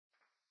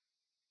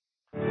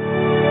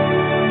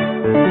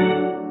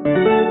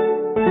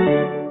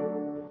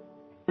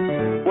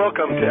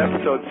welcome to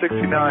episode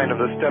 69 of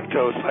the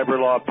Steptoe Cyber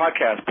Law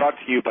Podcast, brought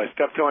to you by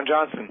Steptoe &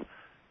 Johnson.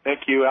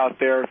 Thank you out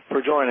there for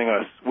joining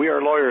us. We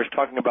are lawyers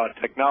talking about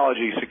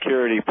technology,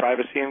 security,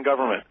 privacy, and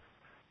government.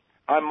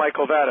 I'm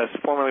Michael Vadas,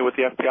 formerly with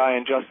the FBI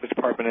and Justice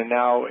Department and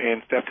now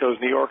in Steptoe's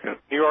New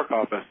York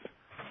office.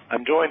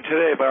 I'm joined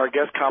today by our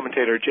guest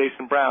commentator,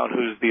 Jason Brown,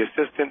 who's the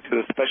assistant to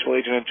the special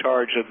agent in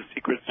charge of the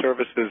Secret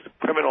Service's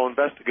Criminal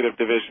Investigative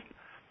Division.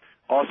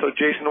 Also,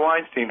 Jason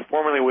Weinstein,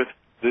 formerly with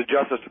the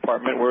Justice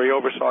Department, where he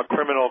oversaw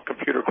criminal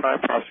computer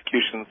crime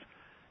prosecutions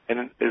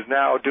and is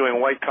now doing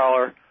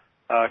white-collar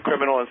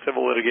criminal and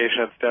civil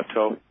litigation at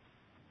Steptoe.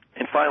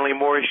 And finally,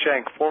 Maury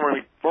Schenk,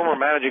 former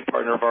managing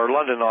partner of our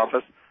London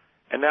office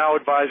and now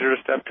advisor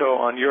to Steptoe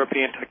on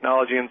European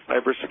technology and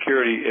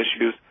cybersecurity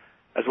issues,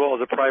 as well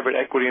as a private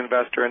equity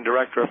investor and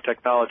director of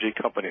technology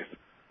companies.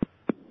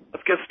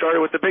 Let's get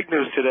started with the big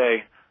news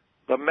today,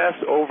 the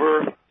mess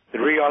over the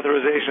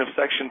reauthorization of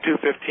Section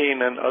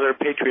 215 and other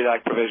Patriot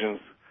Act provisions.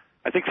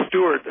 I think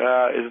Stuart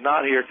is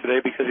not here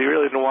today because he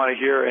really didn't want to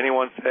hear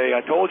anyone say,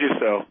 "I told you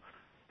so,"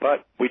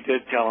 but we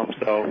did tell him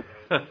so.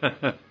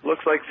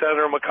 Looks like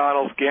Senator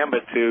McConnell's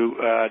gambit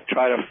to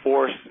try to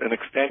force an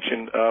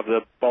extension of the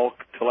bulk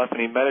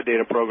telephony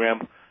metadata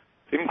program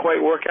didn't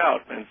quite work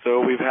out, and so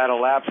we've had a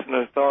lapse in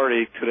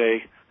authority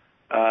today,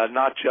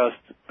 not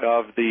just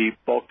of the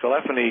bulk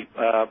telephony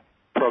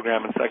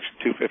program in Section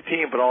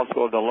 215, but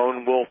also of the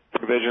lone wolf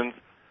provisions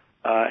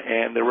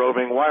and the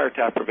roving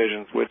wiretap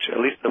provisions, which at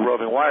least the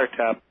roving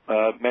wiretap,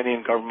 many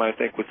in government I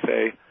think would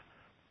say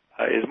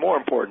is more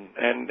important.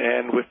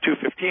 And with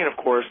 215, of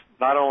course,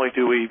 not only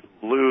do we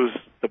lose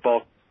the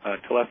bulk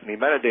telephony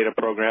metadata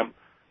program,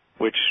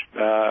 which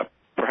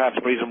perhaps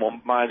reasonable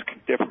minds can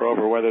differ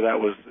over whether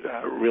that was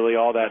really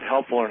all that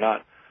helpful or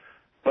not,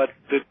 but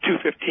the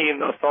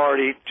 215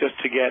 authority just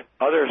to get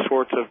other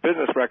sorts of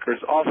business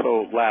records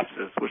also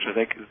lapses, which I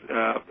think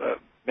is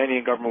many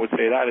in government would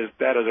say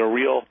that is a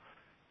real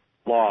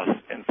loss.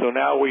 And so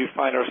now we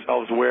find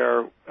ourselves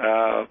where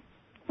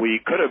we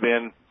could have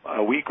been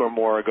a week or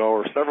more ago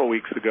or several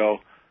weeks ago,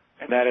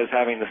 and that is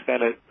having the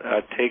Senate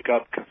take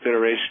up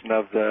consideration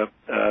of the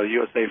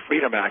USA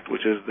Freedom Act,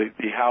 which is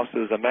the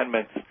House's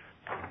amendments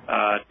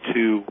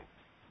to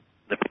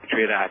the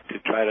Patriot Act to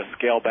try to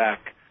scale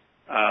back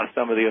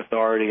some of the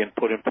authority and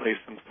put in place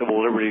some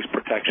civil liberties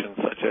protections,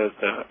 such as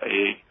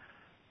a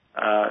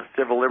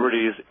civil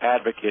liberties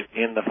advocate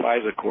in the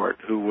FISA court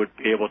who would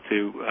be able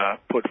to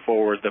put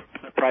forward the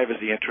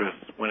privacy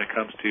interests when it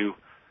comes to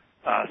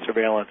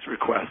surveillance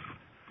requests.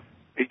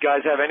 You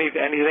guys have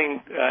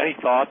any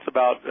thoughts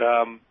about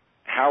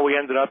how we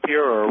ended up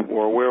here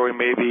or where we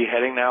may be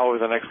heading now over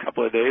the next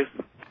couple of days?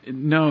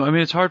 No, I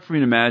mean, it's hard for me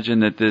to imagine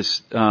that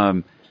this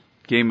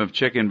game of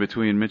chicken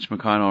between Mitch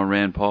McConnell and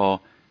Rand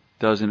Paul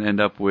doesn't end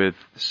up with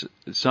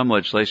some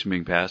legislation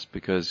being passed,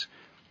 because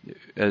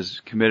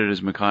as committed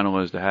as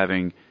McConnell is to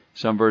having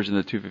some version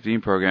of the 215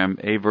 program,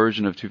 a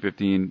version of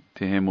 215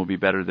 to him will be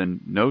better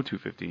than no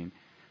 215.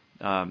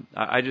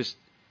 I just,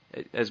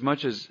 as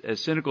much as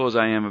cynical as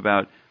I am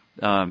about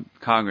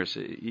Congress,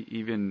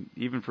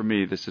 even for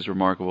me, this is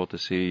remarkable to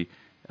see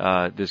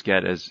this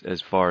get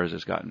as far as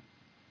it's gotten.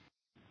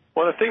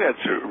 Well, the thing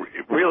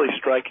that's really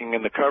striking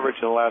in the coverage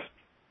in the last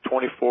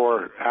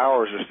 24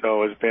 hours or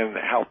so has been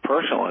how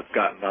personal it's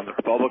gotten on the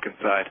Republican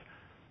side.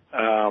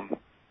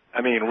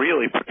 I mean,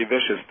 really pretty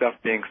vicious stuff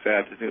being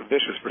said,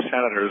 vicious for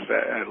senators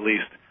at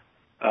least.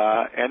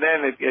 And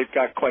then it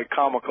got quite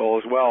comical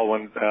as well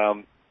when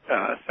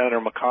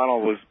Senator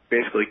McConnell was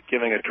basically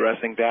giving a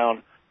dressing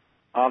down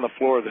on the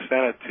floor of the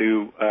Senate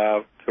to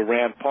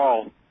Rand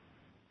Paul.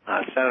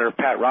 Senator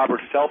Pat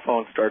Roberts' cell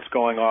phone starts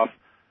going off,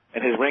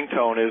 and his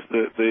ringtone is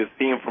the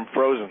theme from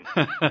Frozen.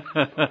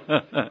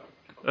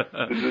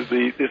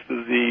 This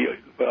is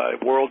the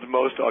world's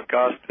most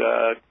august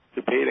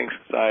debating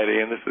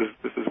society, and this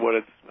is what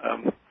it's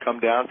come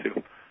down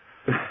to.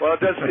 Well,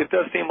 it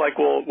does seem like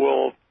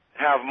we'll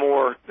have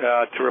more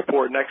to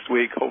report next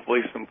week.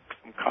 Hopefully, some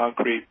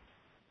concrete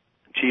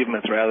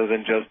achievements rather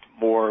than just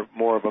more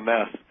of a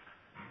mess.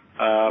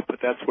 But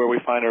that's where we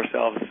find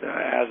ourselves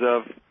as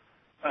of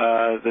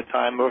the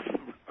time of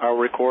our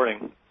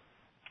recording.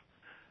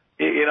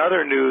 In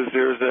other news,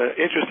 there's an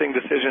interesting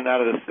decision out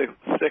of the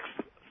Sixth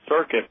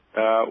Circuit,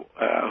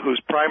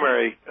 whose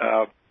primary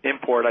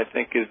import, I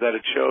think, is that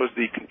it shows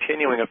the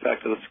continuing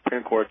effect of the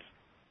Supreme Court's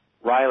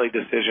Riley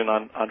decision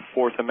on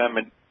Fourth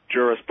Amendment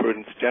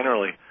jurisprudence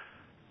generally.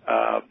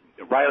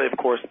 Riley, of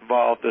course,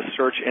 involved the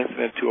search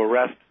incident to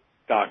arrest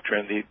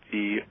doctrine,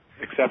 the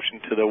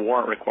exception to the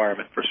warrant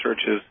requirement for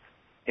searches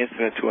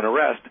incident to an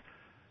arrest.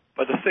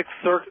 But the Sixth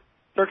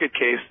Circuit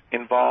case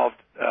involved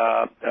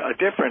a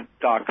different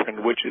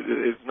doctrine, which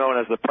is known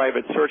as the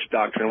private search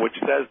doctrine, which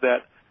says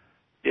that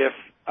if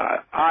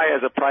I,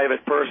 as a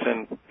private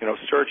person,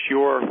 search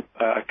your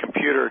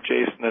computer,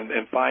 Jason,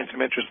 and find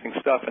some interesting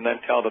stuff and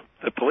then tell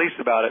the police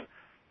about it,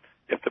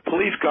 if the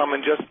police come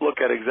and just look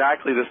at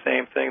exactly the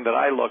same thing that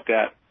I looked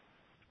at,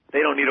 they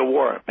don't need a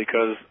warrant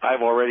because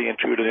I've already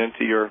intruded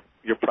into your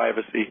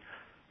privacy,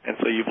 and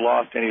so you've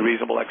lost any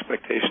reasonable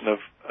expectation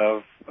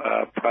of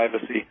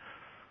privacy.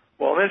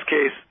 Well, in this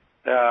case,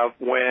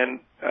 when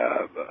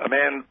a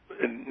man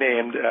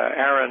named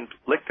Aaron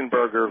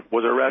Lichtenberger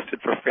was arrested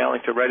for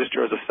failing to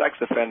register as a sex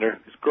offender,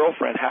 his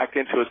girlfriend hacked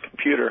into his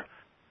computer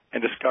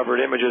and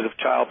discovered images of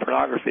child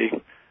pornography.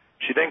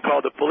 She then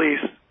called the police,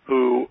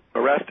 who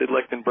arrested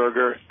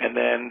Lichtenberger and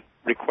then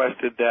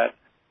requested that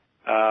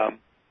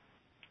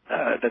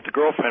that the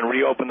girlfriend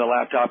reopen the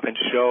laptop and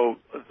show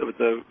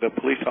the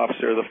police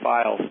officer the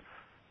files.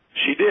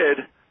 She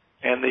did,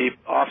 and the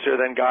officer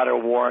then got a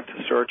warrant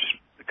to search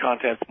the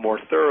contents more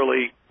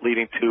thoroughly,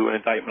 leading to an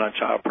indictment on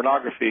child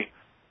pornography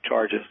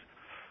charges.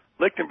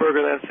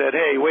 Lichtenberger then said,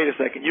 "Hey, wait a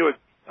second, you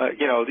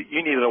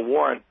needed a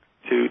warrant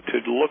to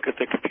look at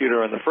the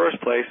computer in the first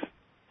place,"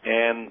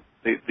 and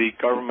the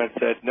government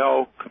said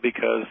no,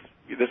 because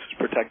this is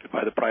protected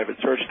by the private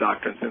search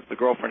doctrine, since the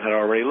girlfriend had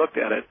already looked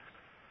at it.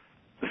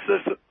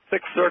 The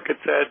Sixth Circuit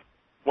said,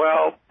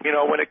 well,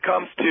 when it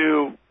comes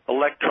to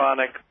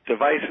electronic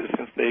devices,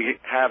 since they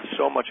have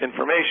so much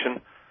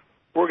information,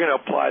 we're going to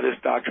apply this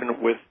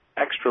doctrine with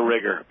extra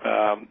rigor.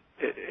 And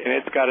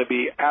it's got to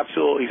be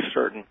absolutely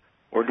certain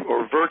or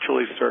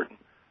virtually certain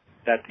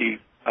that the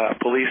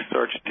police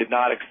search did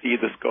not exceed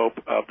the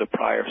scope of the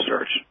prior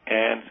search.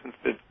 And since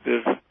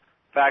the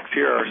facts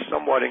here are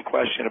somewhat in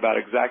question about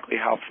exactly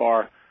how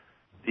far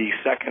the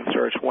second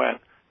search went,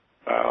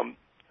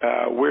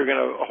 we're going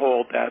to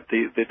hold that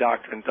the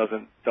doctrine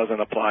doesn't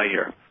apply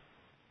here.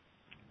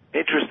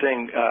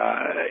 Interesting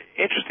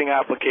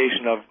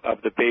application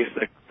of the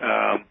basic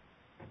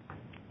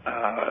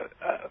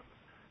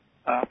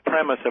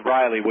premise of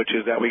Riley, which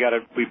is that we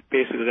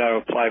basically got to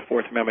apply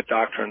Fourth Amendment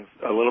doctrines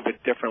a little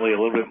bit differently, a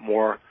little bit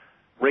more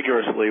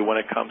rigorously when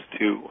it comes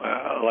to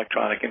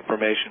electronic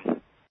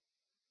information.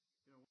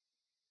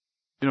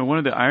 One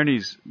of the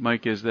ironies,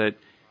 Mike, is that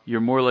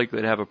you're more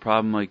likely to have a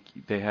problem like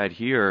they had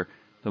here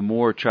the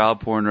more child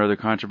porn or other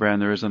contraband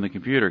there is on the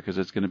computer, because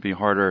it's going to be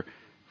harder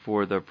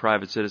for the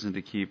private citizen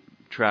to keep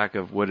track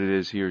of what it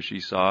is he or she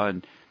saw,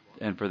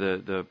 and for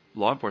the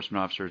law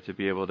enforcement officer to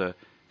be able to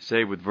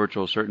say with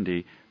virtual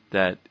certainty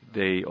that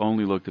they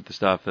only looked at the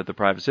stuff that the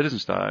private citizen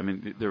saw. I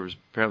mean, there was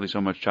apparently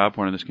so much child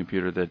porn on this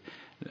computer that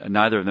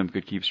neither of them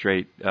could keep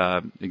straight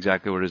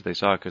exactly what it is they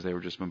saw, because they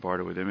were just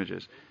bombarded with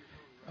images.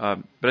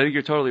 But I think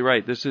you're totally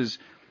right. This is,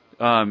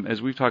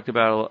 as we've talked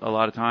about a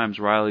lot of times,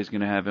 Riley's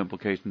going to have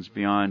implications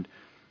beyond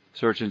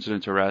search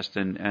incident arrest,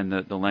 and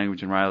the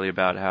language in Riley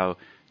about how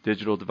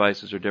digital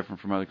devices are different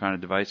from other kind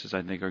of devices,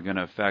 I think, are going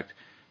to affect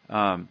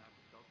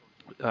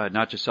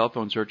not just cell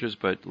phone searches,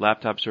 but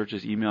laptop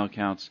searches, email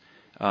accounts,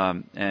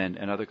 and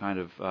other kind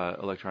of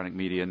electronic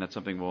media. And that's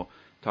something we'll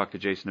talk to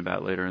Jason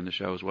about later in the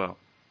show as well.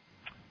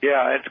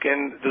 Yeah,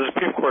 and the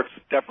Supreme Court's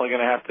definitely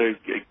going to have to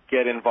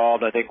get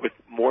involved, I think, with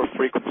more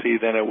frequency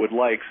than it would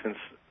like, since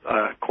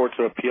courts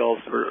of appeals,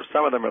 or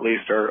some of them at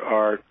least,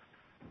 are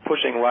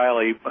pushing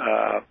Riley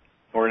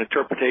or an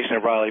interpretation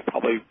of Riley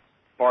probably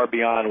far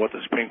beyond what the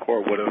Supreme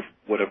Court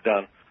would have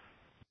done.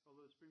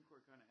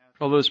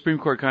 Although the Supreme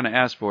Court kind of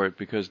asked for it,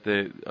 because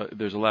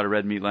there's a lot of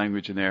red meat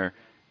language in there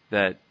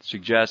that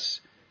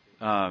suggests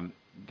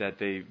that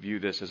they view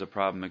this as a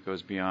problem that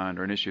goes beyond,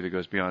 or an issue that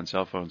goes beyond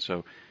cell phones.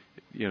 So,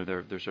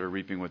 they're sort of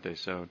reaping what they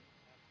sowed.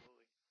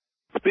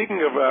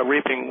 Speaking of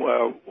reaping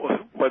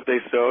what they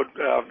sowed,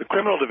 the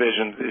criminal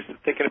division is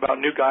thinking about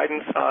new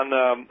guidance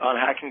on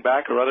hacking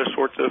back or other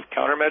sorts of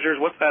countermeasures.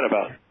 What's that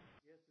about?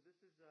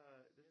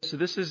 So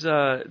this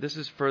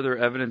is further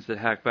evidence that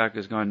hackback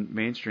has gone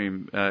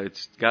mainstream.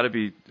 It's got to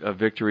be a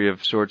victory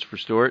of sorts for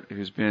Stewart,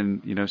 who's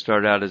been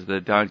started out as the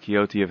Don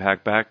Quixote of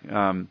hackback,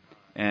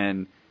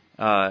 and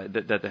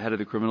that the head of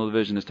the criminal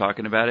division is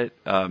talking about it.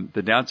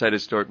 The downside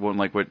is Stewart won't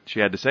like what she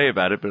had to say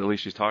about it, but at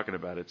least she's talking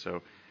about it.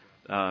 So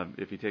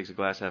if he takes a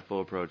glass half full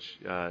approach,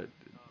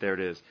 there it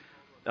is.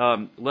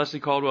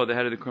 Leslie Caldwell, the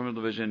head of the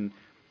criminal division,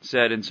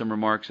 said in some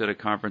remarks at a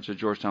conference at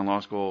Georgetown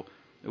Law School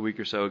a week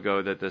or so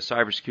ago that the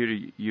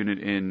cybersecurity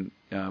unit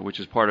which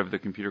is part of the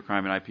Computer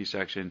Crime and IP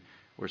Section,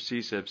 or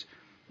CCIPS,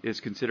 is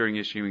considering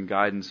issuing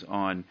guidance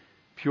on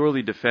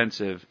purely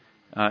defensive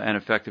and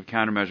effective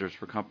countermeasures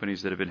for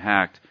companies that have been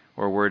hacked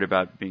or are worried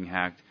about being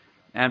hacked,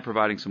 and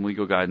providing some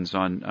legal guidance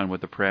on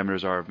what the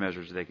parameters are of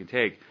measures they can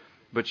take.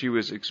 But she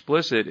was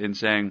explicit in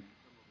saying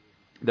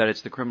that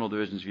it's the criminal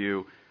division's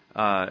view,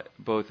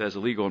 both as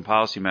a legal and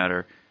policy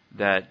matter,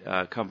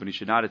 that companies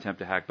should not attempt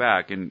to hack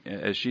back. And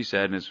as she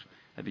said, and as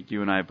I think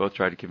you and I have both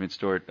tried to convince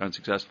Stewart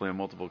unsuccessfully on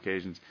multiple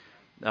occasions,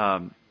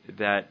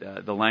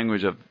 that the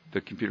language of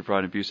the Computer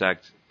Fraud and Abuse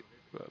Act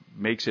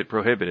makes it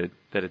prohibited,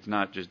 that it's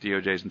not just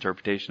DOJ's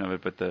interpretation of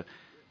it, but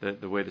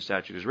the way the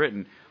statute is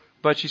written.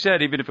 But she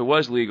said even if it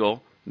was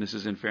legal, and this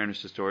is in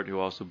fairness to Stewart, who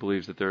also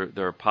believes that there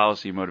are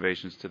policy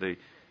motivations to the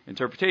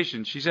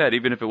interpretation, she said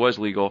even if it was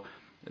legal,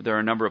 there are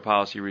a number of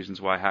policy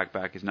reasons why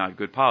hackback is not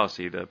good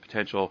policy. The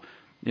potential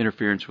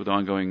interference with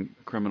ongoing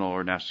criminal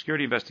or national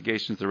security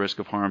investigations, the risk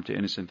of harm to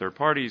innocent third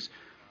parties,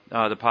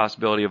 the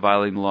possibility of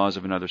violating the laws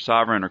of another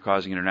sovereign or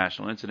causing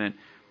international incident,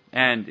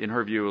 and, in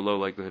her view, a low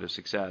likelihood of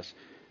success.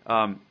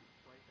 I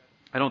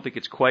don't think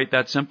it's quite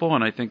that simple,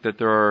 and I think that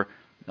there are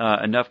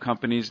enough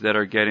companies that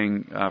are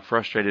getting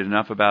frustrated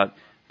enough about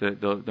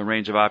the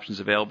range of options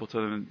available to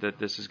them that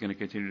this is going to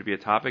continue to be a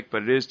topic.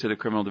 But it is to the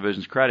criminal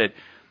division's credit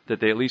that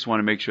they at least want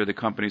to make sure the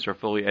companies are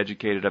fully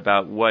educated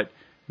about what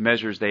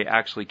measures they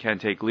actually can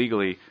take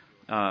legally,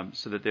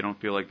 so that they don't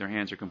feel like their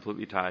hands are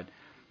completely tied.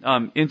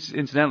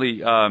 Incidentally,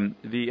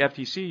 the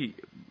FTC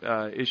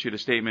issued a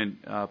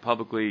statement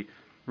publicly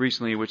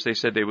recently in which they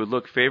said they would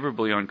look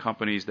favorably on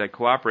companies that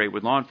cooperate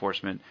with law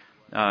enforcement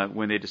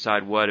when they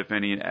decide what, if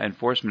any,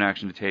 enforcement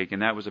action to take.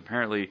 And that was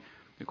apparently,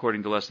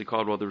 according to Leslie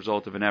Caldwell, the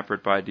result of an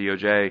effort by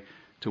DOJ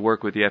to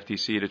work with the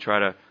FTC to try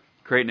to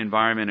create an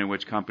environment in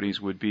which companies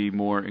would be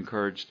more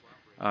encouraged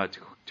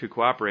to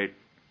cooperate.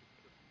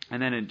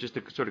 And then just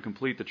to sort of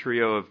complete the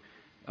trio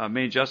of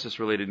Maine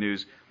justice-related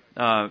news,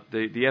 the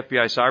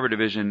FBI Cyber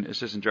Division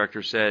Assistant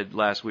Director said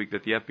last week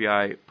that the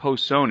FBI,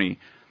 post-Sony,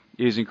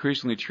 is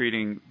increasingly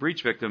treating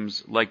breach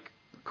victims like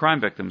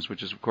crime victims,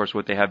 which is, of course,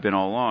 what they have been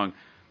all along,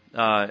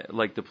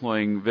 like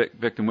deploying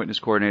victim witness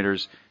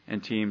coordinators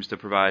and teams to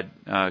provide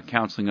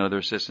counseling and other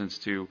assistance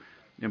to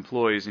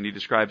employees. And he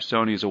describes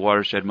Sony as a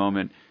watershed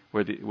moment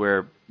where the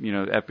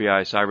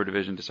FBI Cyber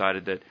Division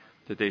decided that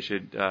they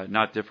should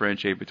not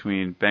differentiate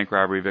between bank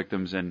robbery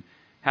victims and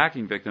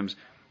hacking victims.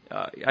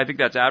 I think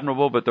that's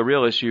admirable, but the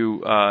real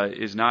issue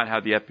is not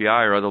how the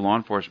FBI or other law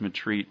enforcement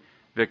treat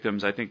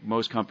victims. I think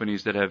most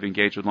companies that have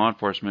engaged with law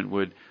enforcement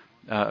would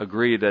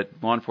agree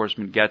that law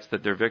enforcement gets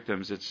that they're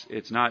victims.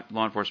 It's not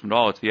law enforcement at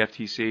all. It's the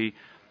FTC,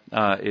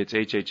 it's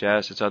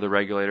HHS, it's other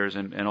regulators,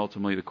 and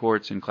ultimately the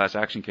courts in class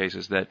action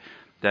cases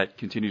that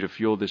continue to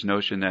fuel this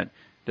notion that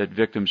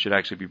victims should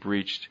actually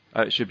be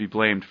should be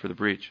blamed for the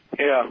breach.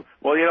 Yeah.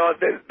 Well,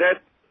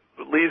 that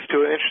leads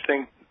to an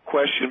interesting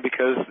question,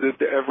 because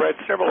I've read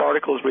several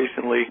articles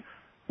recently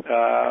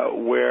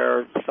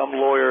where some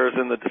lawyers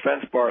in the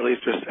defense bar at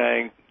least are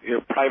saying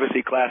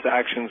privacy class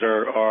actions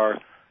are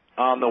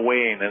on the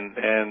wane,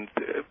 and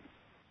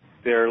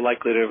they're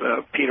likely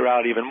to peter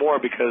out even more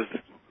because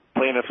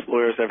plaintiffs'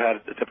 lawyers have had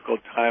a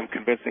difficult time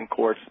convincing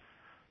courts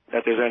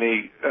that there's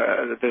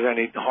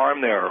any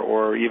harm there,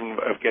 or even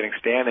of getting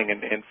standing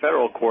in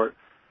federal court.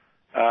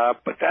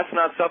 But that's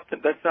not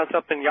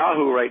something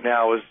Yahoo right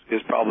now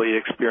is probably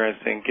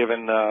experiencing,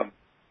 given the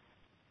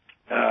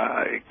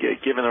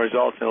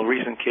results in a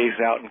recent case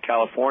out in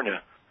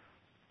California.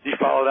 Did you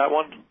follow that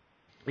one?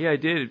 Yeah, I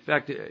did. In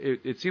fact,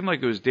 it seemed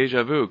like it was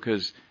deja vu,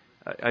 because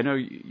I know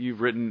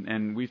you've written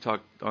and we've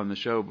talked on the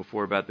show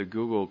before about the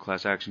Google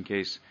class action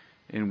case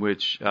in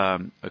which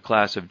a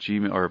class of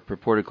Gmail, or a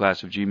purported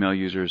class of Gmail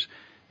users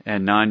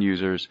and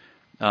non-users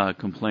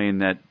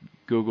complained that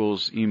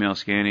Google's email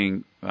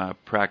scanning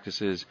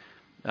practices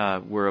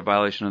were a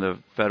violation of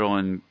the federal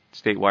and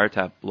state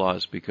wiretap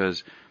laws,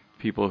 because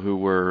people who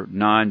were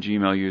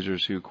non-Gmail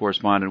users who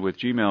corresponded with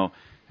Gmail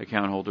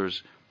account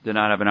holders did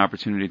not have an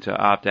opportunity to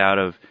opt out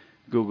of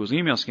Google's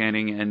email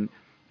scanning.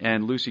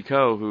 And Lucy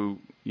Koh, who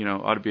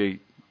ought to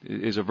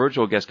is a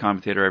virtual guest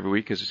commentator every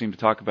week, because we seem to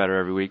talk about her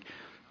every week,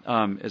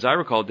 as I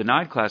recall,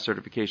 denied class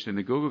certification in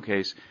the Google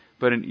case.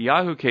 But in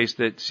Yahoo case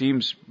that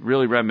seems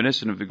really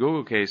reminiscent of the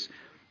Google case,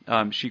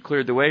 she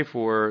cleared the way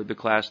for the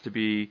class to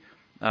be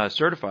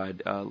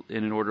certified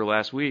in an order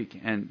last week.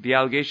 And the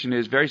allegation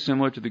is very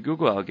similar to the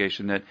Google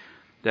allegation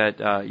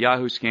that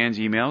Yahoo scans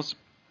emails,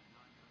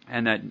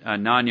 and that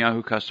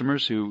non-Yahoo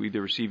customers who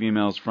either receive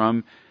emails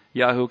from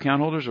Yahoo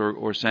account holders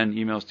or send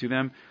emails to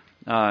them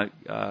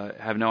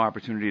have no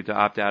opportunity to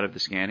opt out of the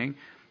scanning.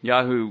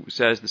 Yahoo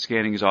says the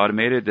scanning is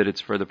automated, that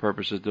it's for the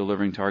purpose of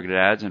delivering targeted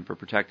ads and for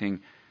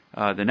protecting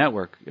the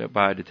network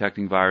by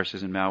detecting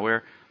viruses and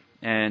malware.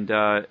 And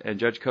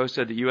Judge Koh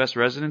said that U.S.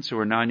 residents who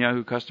are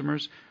non-Yahoo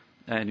customers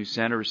and who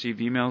send or receive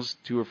emails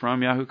to or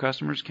from Yahoo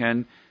customers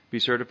can be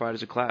certified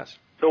as a class.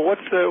 So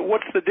what's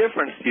the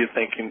difference, do you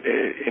think,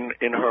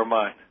 in her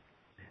mind?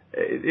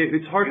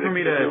 It's hard for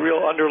me to... There's a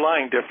real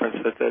underlying difference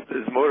that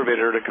has motivated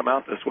her to come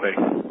out this way.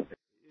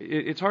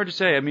 It's hard to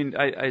say. I mean,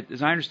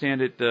 as I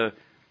understand it, the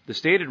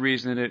stated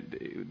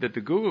reason that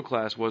the Google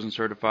class wasn't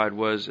certified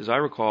was, as I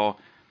recall,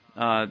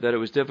 that it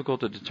was difficult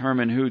to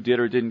determine who did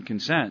or didn't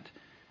consent.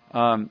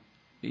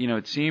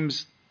 It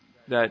seems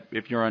that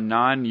if you're a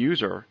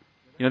non-user,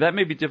 that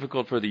may be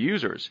difficult for the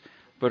users,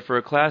 but for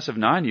a class of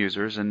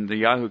non-users, and the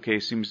Yahoo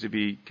case seems to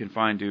be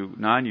confined to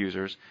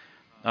non-users,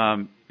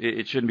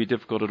 it shouldn't be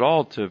difficult at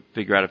all to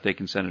figure out if they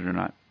consented or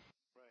not.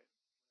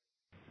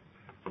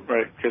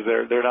 Right, because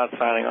they're not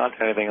signing on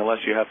to anything unless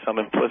you have some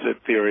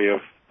implicit theory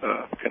of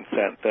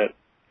consent that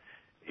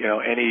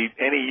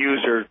any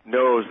user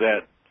knows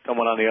that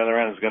someone on the other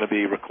end is going to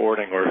be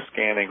recording or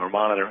scanning or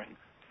monitoring.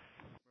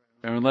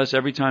 Or unless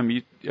every time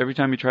you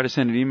try to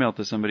send an email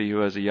to somebody who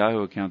has a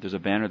Yahoo account, there's a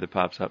banner that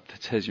pops up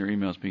that says your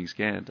email is being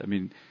scanned. I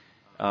mean,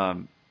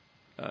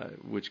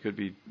 which could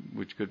be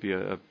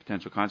a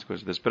potential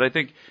consequence of this. But I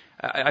think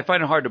I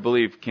find it hard to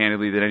believe,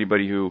 candidly, that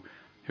anybody who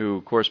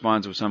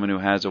corresponds with someone who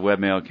has a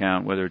webmail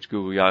account, whether it's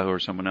Google, Yahoo, or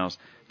someone else,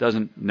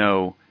 doesn't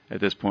know at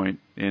this point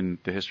in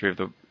the history of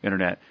the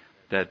internet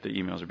that the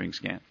emails are being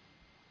scanned.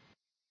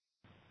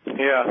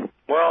 Yeah.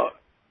 Well,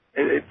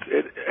 it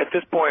at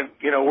this point,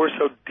 we're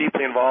so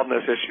deeply involved in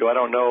this issue. I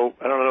don't know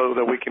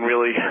that we can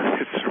really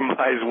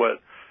surmise what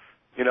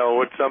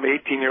some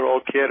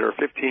 18-year-old kid or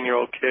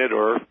 15-year-old kid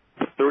or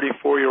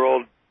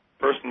 34-year-old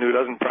person who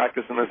doesn't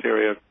practice in this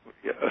area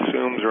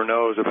assumes or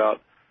knows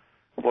about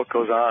what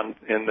goes on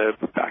in the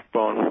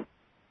backbone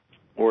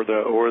or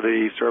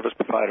the service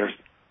providers.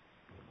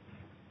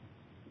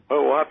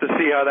 But we'll have to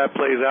see how that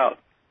plays out.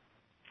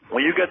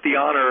 Well, you get the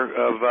honor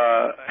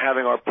of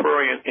having our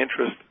prurient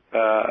interest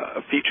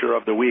feature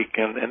of the week,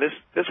 and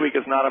this week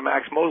is not a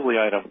Max Mosley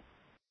item.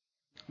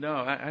 No,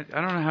 I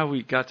don't know how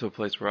we got to a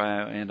place where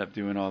I end up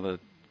doing all the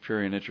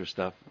prurient interest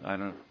stuff. I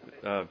don't,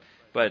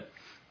 but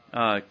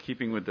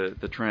keeping with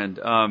the trend,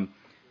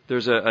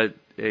 there's a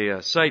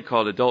site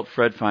called Adult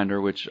Fred Finder,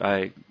 which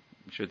I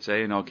should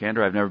say in all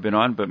candor I've never been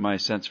on, but my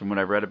sense from what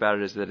I've read about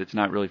it is that it's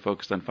not really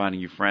focused on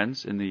finding you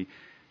friends in the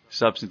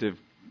substantive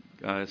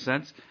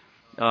sense.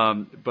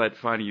 But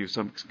finding you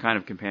some kind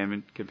of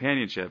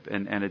companionship,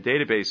 and a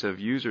database of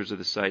users of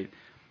the site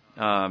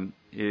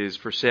is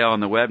for sale on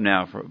the web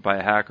now by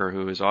a hacker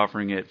who is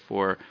offering it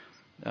for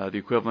the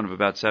equivalent of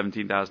about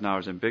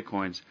 $17,000 in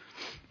bitcoins.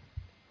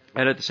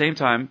 And at the same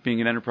time, being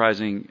an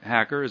enterprising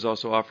hacker, is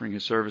also offering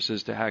his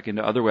services to hack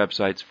into other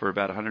websites for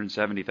about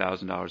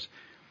 $170,000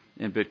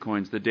 in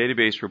bitcoins. The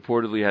database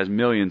reportedly has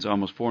millions,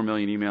 almost 4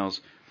 million emails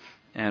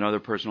and other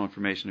personal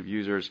information of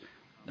users.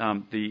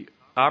 The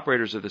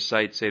operators of the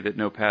site say that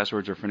no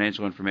passwords or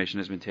financial information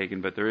has been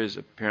taken, but there is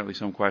apparently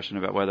some question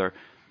about whether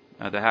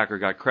the hacker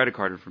got credit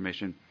card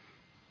information.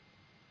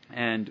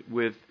 And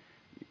with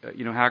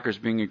hackers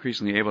being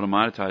increasingly able to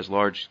monetize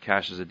large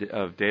caches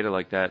of data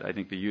like that, I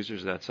think the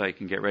users of that site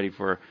can get ready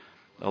for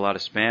a lot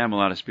of spam, a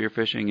lot of spear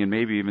phishing, and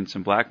maybe even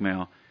some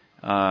blackmail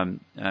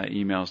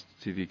emails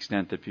to the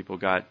extent that people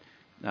got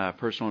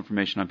personal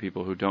information on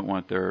people who don't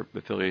want their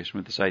affiliation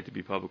with the site to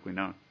be publicly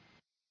known.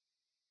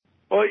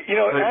 Well,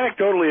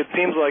 anecdotally, it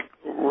seems like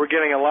we're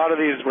getting a lot of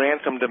these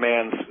ransom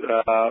demands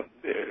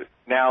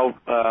now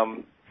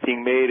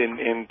being made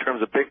in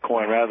terms of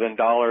Bitcoin rather than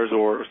dollars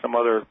or some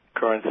other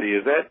currency.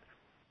 Is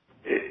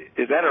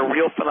that a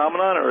real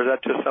phenomenon, or is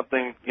that just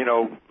something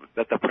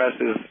that the press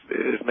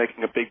is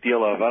making a big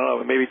deal of? I don't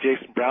know. Maybe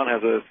Jason Brown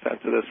has a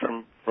sense of this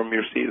from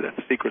your seat at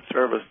the Secret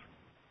Service.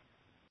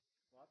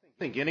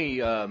 I think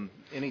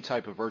any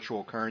type of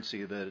virtual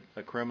currency that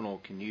a criminal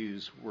can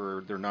use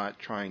where they're not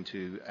trying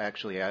to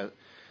actually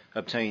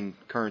obtain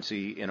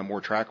currency in a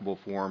more trackable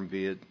form,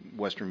 be it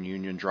Western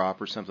Union drop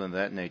or something of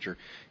that nature,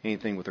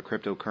 anything with a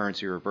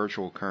cryptocurrency or a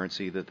virtual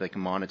currency that they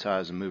can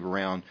monetize and move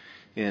around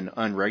in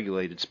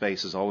unregulated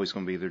space is always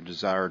going to be their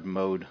desired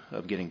mode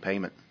of getting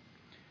payment.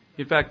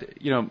 In fact,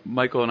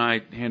 Michael and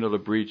I handled a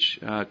breach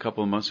a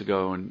couple of months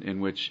ago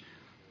in which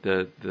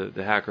the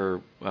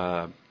hacker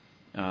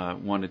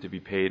wanted to be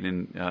paid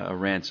in a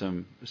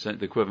ransom,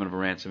 the equivalent of a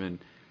ransom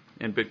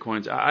in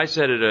bitcoins. I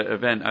said at an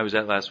event I was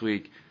at last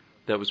week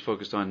that was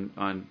focused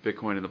on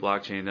Bitcoin and the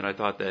blockchain that I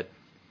thought that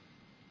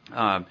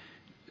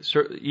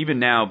even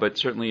now, but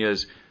certainly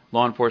as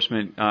law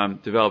enforcement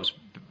develops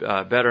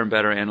better and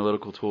better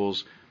analytical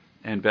tools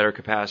and better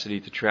capacity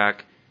to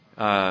track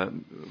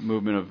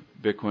movement of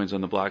bitcoins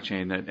on the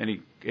blockchain, that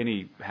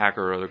any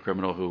hacker or other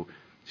criminal who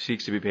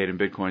seeks to be paid in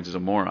bitcoins is a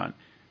moron,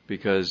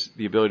 because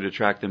the ability to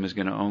track them is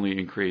going to only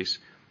increase,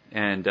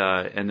 and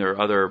there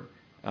are other,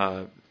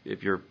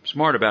 if you're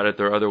smart about it,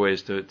 there are other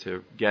ways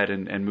to get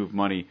and move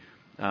money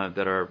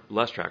that are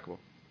less trackable.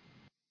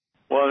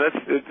 Well,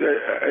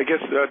 I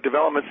guess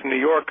developments in New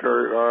York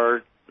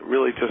are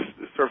really just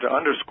serve to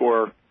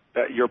underscore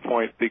your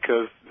point,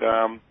 because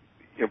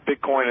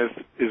Bitcoin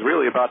is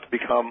really about to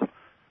become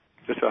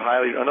just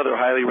another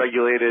highly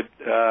regulated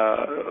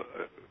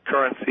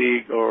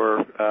currency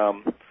or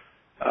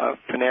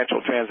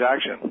financial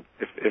transaction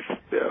if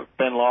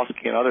Ben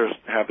Lawsky and others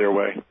have their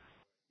way.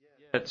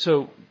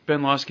 So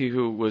Ben Lawsky,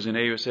 who was in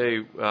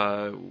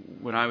AUSA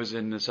when I was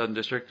in the Southern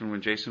District and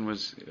when Jason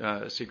was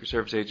a Secret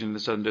Service agent in the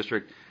Southern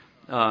District,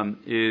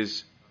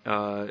 is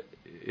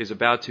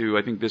about to,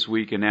 I think this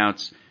week,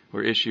 announce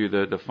or issue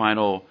the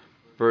final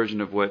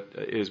version of what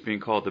is being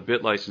called the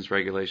BitLicense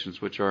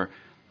regulations, which are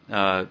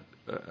a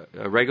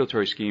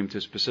regulatory scheme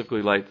to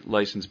specifically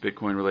license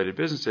Bitcoin-related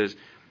businesses.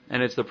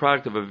 And it's the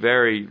product of a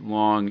very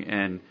long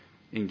and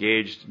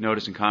engaged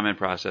notice and comment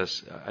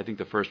process. I think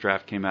the first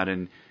draft came out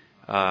in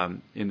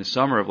the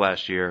summer of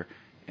last year,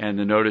 and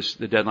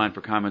the deadline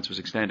for comments was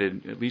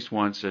extended at least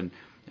once, and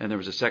there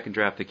was a second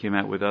draft that came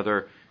out with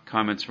other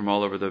comments from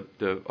all over the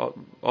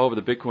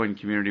Bitcoin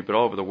community, but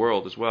all over the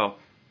world as well.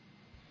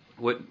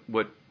 What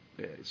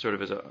sort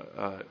of is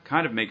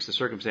kind of makes the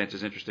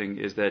circumstances interesting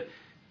is that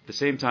at the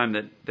same time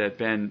that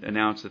Ben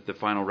announced that the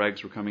final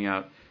regs were coming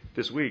out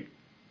this week,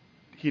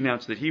 he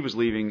announced that he was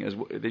leaving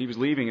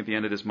at the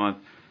end of this month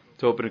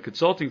to open a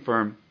consulting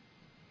firm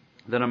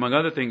that, among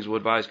other things, will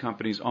advise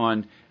companies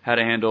on how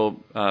to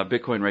handle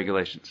Bitcoin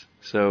regulations.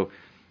 So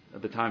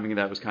the timing of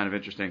that was kind of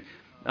interesting.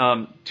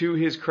 To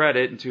his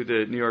credit, and to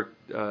the New York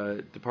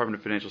Department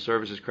of Financial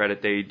Services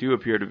credit, they do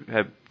appear to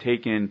have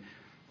taken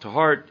to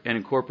heart and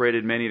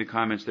incorporated many of the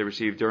comments they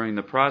received during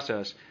the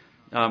process.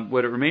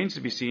 What it remains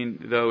to be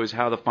seen, though, is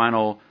how the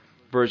final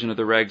version of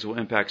the regs will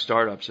impact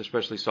startups,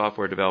 especially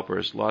software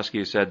developers. Lawsky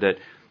has said that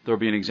there will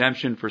be an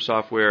exemption for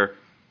software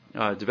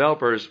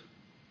developers,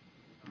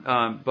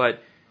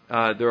 but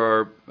there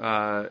are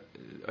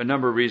a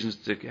number of reasons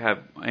to have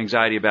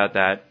anxiety about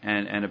that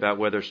and about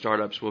whether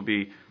startups will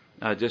be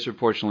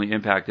disproportionately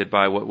impacted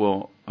by what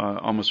will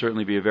almost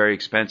certainly be a very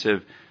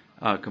expensive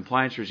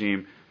compliance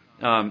regime.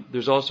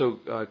 There's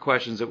also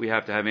questions that we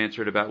have to have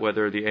answered about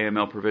whether the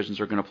AML provisions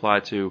are going to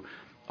apply to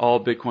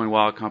all Bitcoin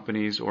wallet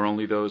companies or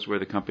only those where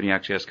the company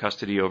actually has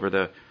custody over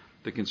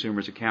the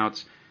consumer's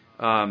accounts.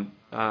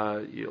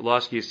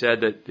 Lawsky has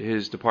said that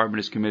his department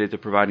is committed to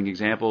providing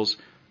examples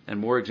and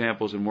more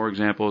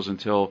examples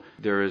until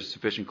there is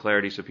sufficient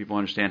clarity so people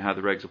understand how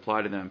the regs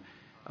apply to them.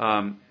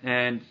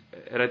 And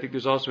I think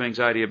there's also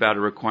anxiety about a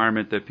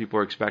requirement that people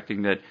are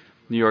expecting that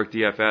New York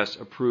DFS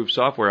approve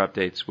software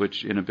updates,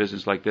 which in a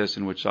business like this,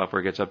 in which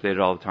software gets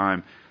updated all the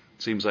time,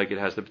 seems like it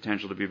has the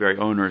potential to be very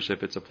onerous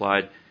if it's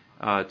applied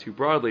too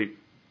broadly.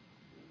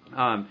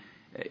 And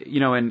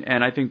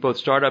I think both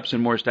startups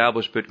and more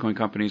established Bitcoin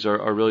companies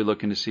are really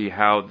looking to see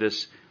how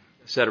this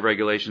set of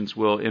regulations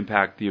will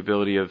impact the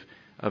ability of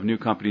new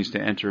companies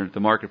to enter the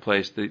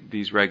marketplace.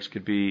 These regs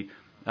could be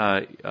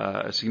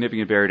a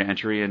significant barrier to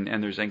entry,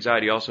 and there's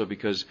anxiety also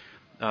because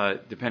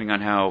depending on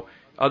how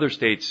other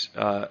states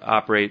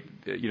operate,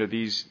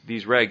 these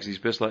regs, these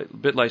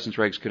bit license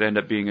regs, could end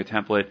up being a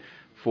template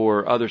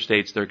for other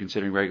states that are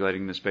considering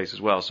regulating this space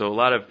as well. So a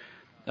lot of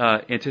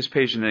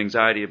anticipation and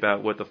anxiety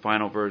about what the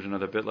final version of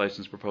the bit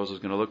license proposal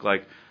is going to look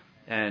like.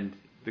 And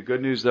the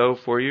good news, though,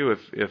 for you, is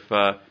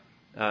that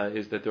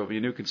there will be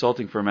a new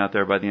consulting firm out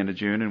there by the end of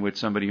June in which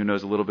somebody who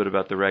knows a little bit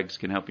about the regs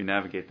can help you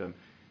navigate them.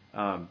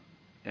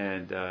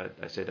 And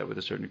I say that with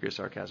a certain degree of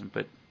sarcasm,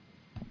 but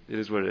it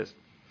is what it is.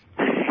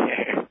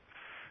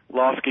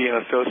 Lawsky and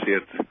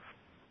Associates.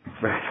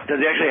 Does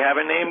he actually have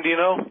a name, do you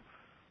know?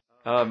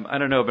 I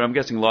don't know, but I'm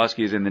guessing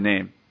Lawsky is in the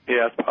name.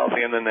 Yeah, it's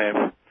probably in the name.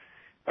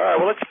 All right,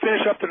 well, let's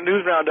finish up the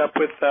news roundup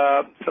with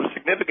some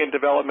significant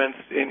developments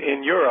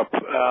in Europe.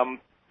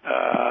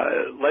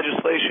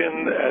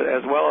 Legislation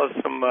as well as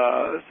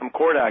some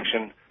court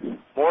action.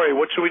 Maury,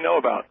 what should we know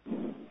about?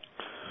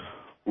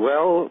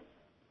 Well,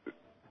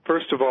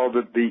 first of all,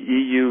 the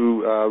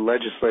EU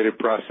legislative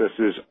process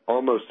is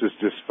almost as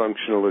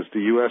dysfunctional as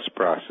the U.S.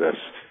 process.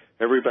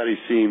 Everybody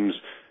seems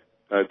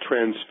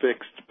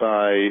transfixed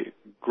by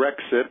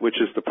Grexit, which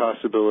is the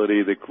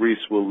possibility that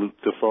Greece will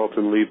default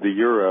and leave the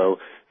euro,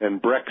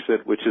 and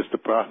Brexit, which is the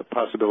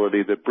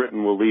possibility that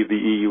Britain will leave the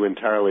EU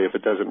entirely if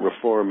it doesn't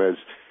reform as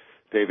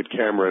David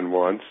Cameron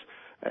wants.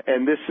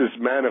 And this is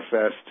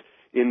manifest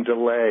in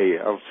delay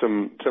of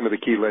some of the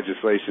key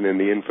legislation in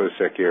the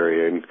InfoSec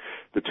area. And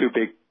the two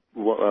big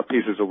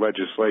pieces of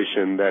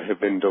legislation that have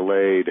been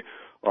delayed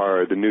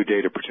are the new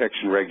data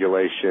protection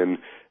regulation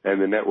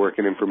and the Network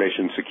and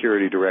Information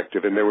Security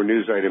Directive. And there were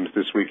news items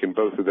this week in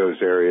both of those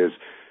areas.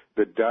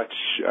 The Dutch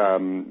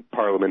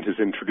Parliament has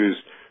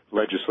introduced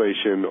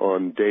legislation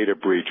on data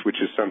breach, which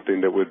is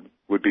something that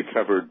would be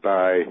covered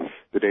by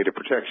the data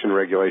protection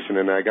regulation.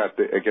 And I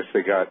guess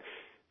they got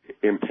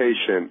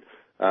impatient.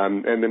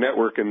 And the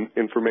Network and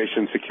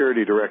Information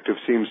Security Directive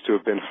seems to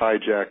have been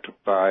hijacked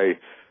by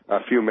a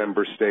few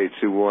member states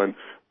who want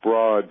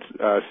broad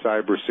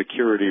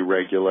cybersecurity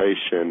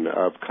regulation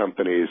of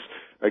companies,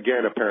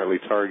 again, apparently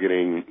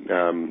targeting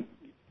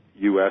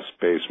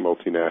U.S.-based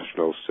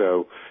multinationals.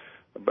 So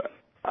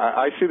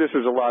I see this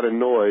as a lot of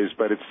noise,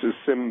 but it's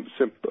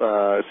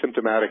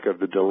symptomatic of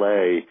the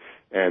delay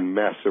and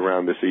mess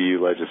around this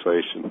EU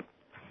legislation.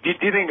 Do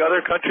you think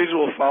other countries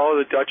will follow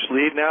the Dutch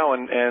lead now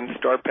and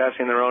start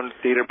passing their own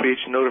data breach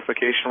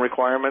notification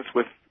requirements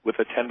with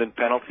attendant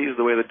penalties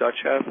the way the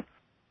Dutch have?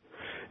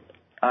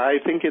 I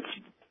think it's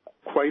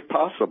quite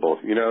possible.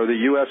 The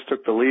U.S.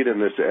 took the lead in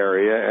this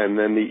area, and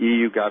then the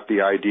EU got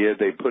the idea.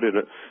 They put in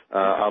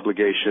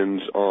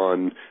obligations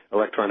on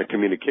electronic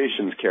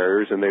communications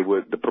carriers, and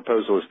the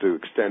proposal is to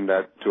extend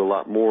that to a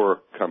lot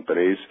more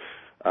companies.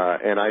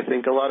 And I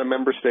think a lot of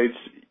member states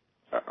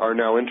are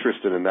now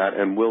interested in that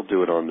and will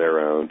do it on their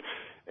own.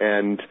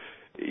 And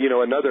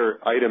another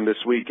item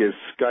this week is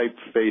Skype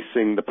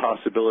facing the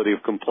possibility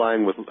of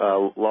complying with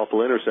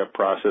lawful intercept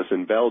process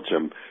in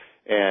Belgium.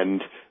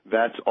 And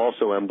that's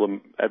also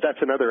that's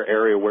another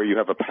area where you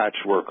have a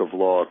patchwork of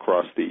law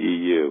across the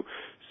EU.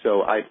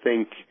 So I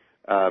think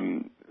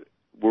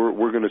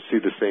we're going to see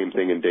the same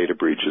thing in data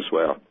breach as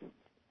well.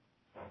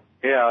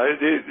 Yeah,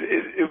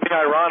 it would be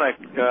ironic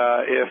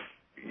if,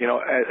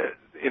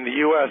 in the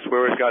U.S.,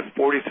 where we've got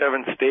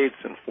 47 states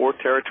and 4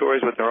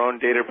 territories with their own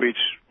data breach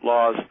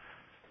laws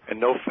and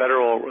no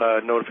federal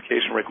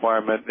notification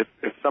requirement,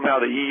 if somehow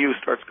the EU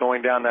starts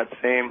going down that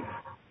same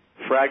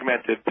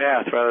fragmented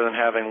path rather than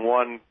having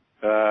one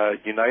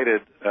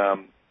united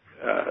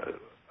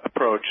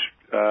approach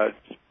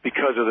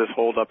because of this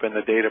holdup in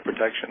the data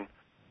protection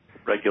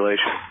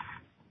regulation.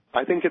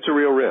 I think it's a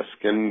real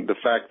risk, and the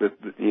fact that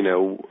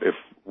if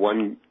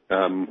one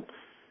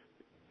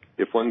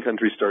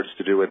country starts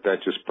to do it,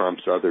 that just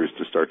prompts others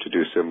to start to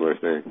do similar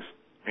things.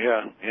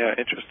 Yeah,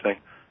 interesting.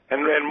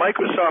 And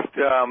Microsoft,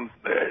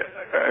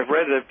 I've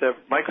read that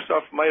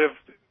Microsoft might have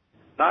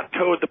not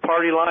towed the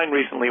party line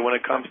recently when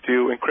it comes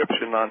to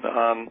encryption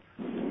on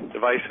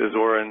devices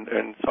or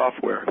in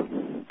software.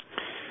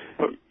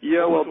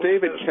 Yeah, well,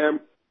 David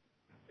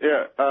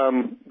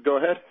go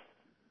ahead.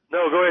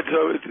 No, go ahead.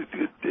 So,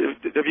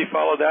 have you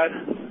followed that?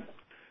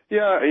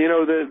 Yeah,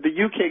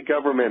 the UK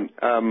government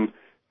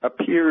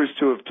appears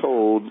to have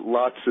told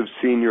lots of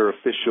senior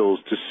officials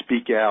to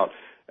speak out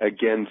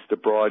against the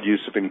broad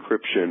use of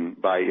encryption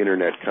by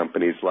Internet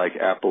companies like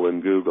Apple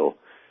and Google.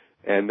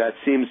 And that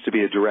seems to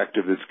be a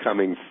directive that's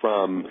coming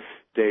from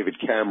David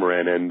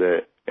Cameron and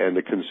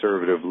the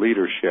conservative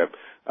leadership,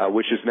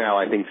 which is now,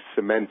 I think,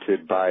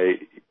 cemented by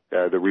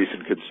the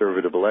recent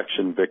conservative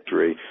election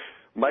victory.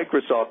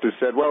 Microsoft has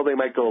said, well, they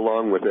might go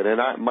along with it. And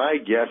my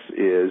guess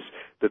is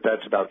that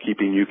that's about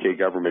keeping UK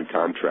government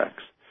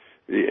contracts.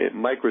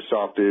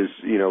 Microsoft is,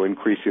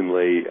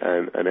 increasingly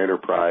an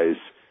enterprise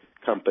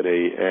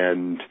company,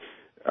 and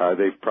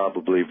they've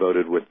probably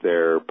voted with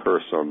their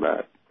purse on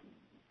that.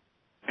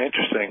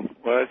 Interesting.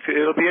 Well,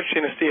 it'll be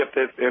interesting to see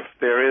if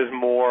there is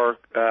more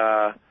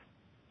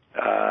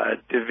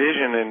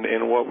division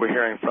in what we're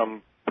hearing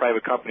from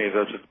private companies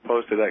as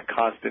opposed to that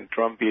constant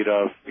drumbeat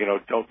of,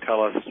 don't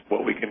tell us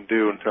what we can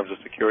do in terms of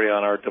security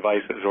on our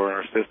devices or in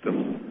our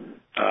systems.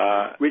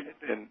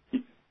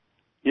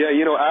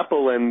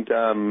 Apple and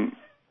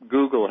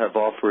Google have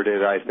offered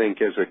it, I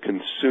think, as a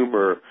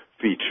consumer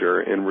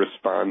feature in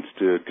response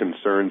to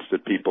concerns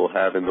that people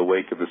have in the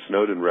wake of the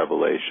Snowden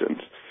revelations,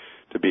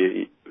 to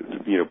be,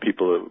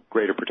 people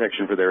greater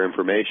protection for their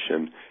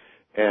information.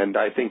 And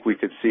I think we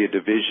could see a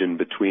division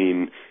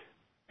between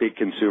big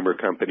consumer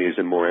companies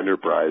and more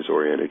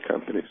enterprise-oriented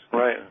companies.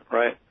 Right.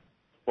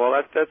 Well,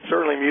 that's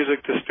certainly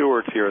music to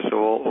Stewart's here,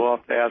 so we'll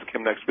have to ask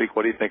him next week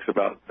what he thinks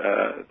about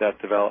that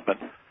development.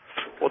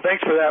 Well,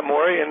 thanks for that,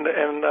 Maury,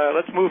 and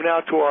let's move now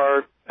to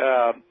our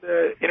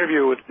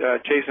interview with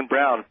Jason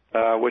Brown,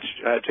 which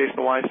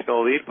Jason Weinstein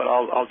will lead, but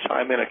I'll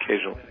chime in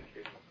occasionally.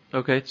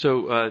 Okay,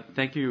 so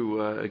thank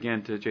you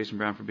again to Jason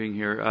Brown for being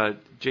here.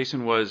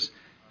 Jason was,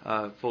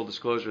 full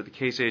disclosure, the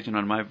case agent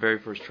on my very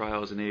first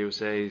trial as an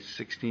AUSA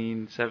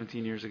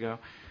 17 years ago.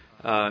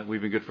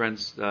 We've been good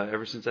friends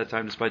ever since that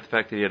time, despite the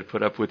fact that he had to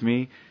put up with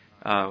me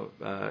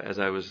as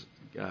I was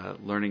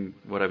learning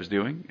what I was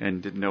doing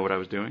and didn't know what I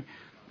was doing.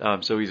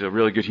 So he's a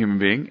really good human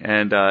being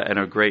and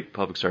a great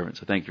public servant.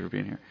 So thank you for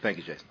being here. Thank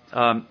you,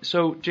 Jason.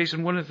 So,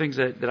 Jason, one of the things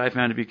that I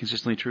found to be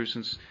consistently true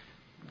since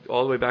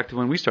all the way back to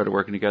when we started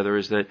working together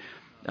is that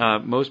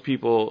most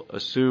people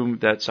assume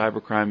that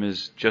cybercrime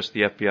is just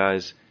the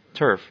FBI's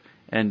turf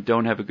and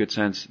don't have a good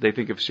sense. They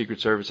think of Secret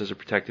Service as a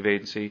protective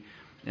agency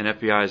and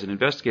FBI as an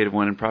investigative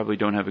one, and probably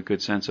don't have a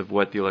good sense of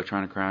what the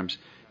Electronic Crimes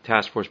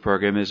Task Force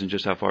program is and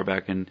just how far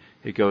back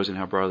it goes and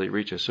how broadly it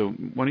reaches. So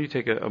why don't you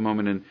take a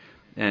moment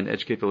and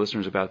educate the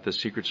listeners about the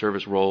Secret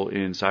Service role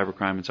in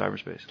cybercrime and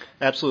cyberspace?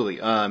 Absolutely.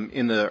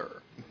 In the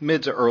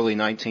mid to early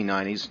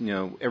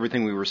 1990s,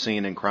 everything we were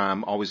seeing in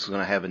crime always was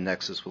going to have a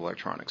nexus with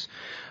electronics.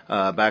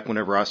 Back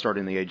whenever I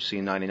started in the agency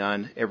in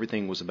 99,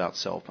 everything was about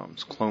cell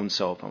phones, cloned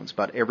cell phones.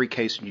 About every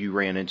case you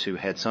ran into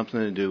had something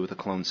to do with a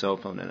cloned cell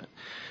phone in it.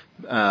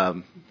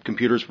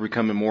 Computers were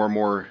becoming more and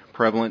more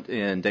prevalent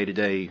in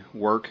day-to-day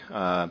work.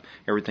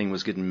 Everything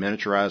was getting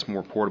miniaturized,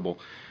 more portable.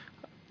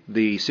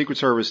 The Secret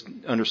Service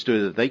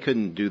understood that they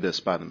couldn't do this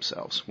by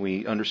themselves.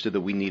 We understood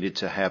that we needed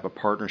to have a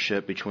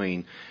partnership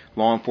between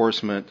law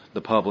enforcement,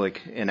 the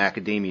public, and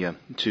academia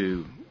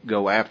to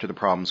go after the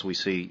problems we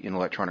see in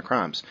electronic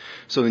crimes.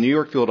 So the New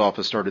York field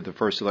office started the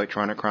first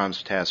Electronic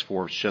Crimes Task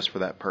Force just for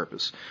that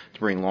purpose, to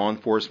bring law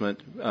enforcement,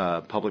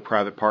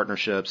 public-private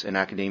partnerships, and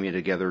academia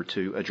together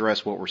to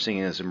address what we're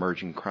seeing as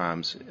emerging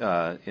crimes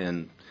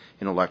in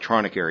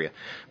electronic area.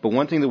 But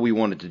one thing that we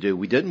wanted to do,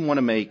 we didn't want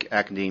to make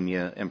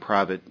academia and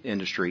private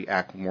industry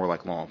act more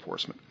like law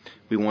enforcement.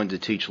 We wanted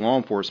to teach law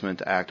enforcement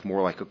to act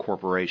more like a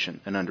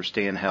corporation and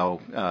understand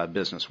how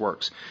business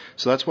works.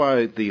 So that's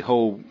why the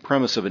whole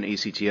premise of an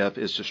ECTF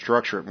is to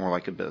structure it more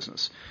like a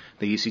business.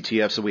 The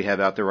ECTFs that we have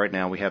out there right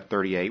now, we have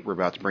 38. We're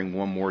about to bring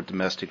one more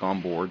domestic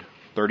on board.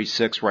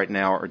 36 right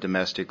now are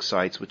domestic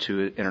sites with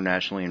 2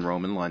 internationally in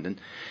Rome and London.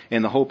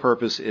 And the whole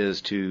purpose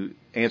is to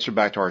answer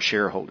back to our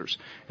shareholders.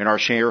 And our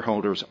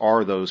shareholders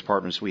are those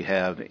partners we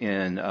have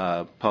in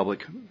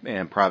public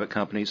and private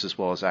companies as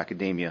well as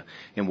academia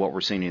in what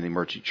we're seeing in the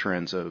emerging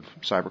trends of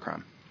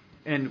cybercrime.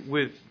 And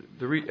with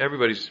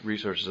everybody's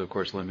resources, of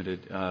course,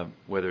 limited,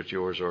 whether it's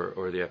yours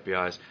or the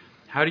FBI's,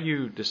 how do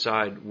you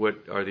decide what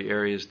are the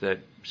areas that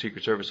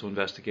Secret Service will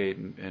investigate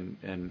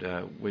and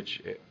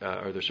which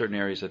are there certain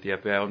areas that the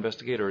FBI will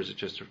investigate, or is it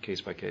just sort of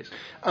case by case?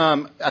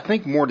 I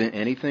think more than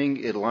anything,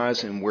 it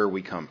lies in where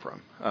we come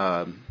from.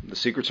 The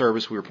Secret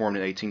Service, we were formed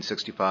in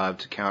 1865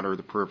 to counter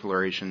the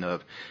proliferation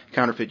of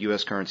counterfeit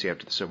U.S. currency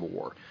after the Civil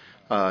War.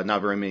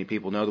 Not very many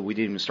people know that we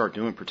didn't even start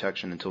doing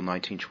protection until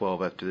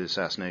 1912 after the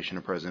assassination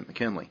of President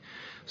McKinley.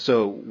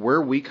 So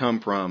where we come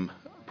from,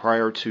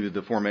 prior to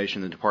the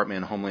formation of the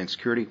Department of Homeland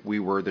Security, we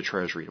were the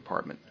Treasury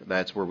Department.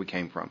 That's where we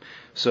came from.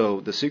 So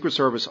the Secret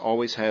Service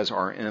always has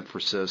our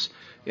emphasis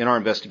in our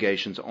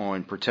investigations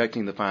on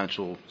protecting the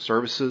financial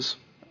services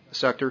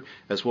sector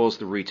as well as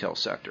the retail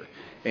sector.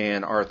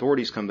 And our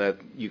authorities come that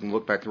you can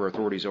look back through our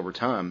authorities over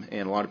time,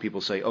 and a lot of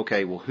people say,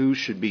 okay, well, who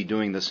should be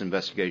doing this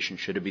investigation?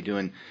 Should it be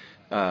doing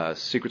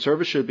Secret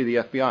Service? Should it be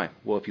the FBI?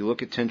 Well, if you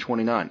look at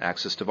 1029,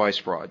 access device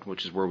fraud,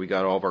 which is where we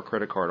got all of our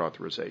credit card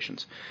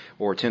authorizations,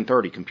 or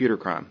 1030, computer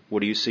crime, what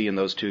do you see in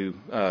those two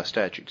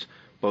statutes?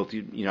 Both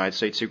the United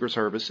States Secret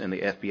Service and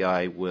the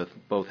FBI, with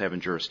both having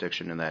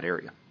jurisdiction in that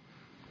area.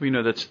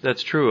 Well,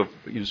 that's true of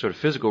sort of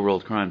physical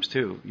world crimes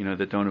too.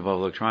 That don't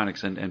involve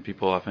electronics, and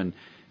people often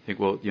think,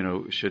 well,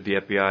 should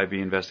the FBI be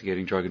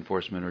investigating drug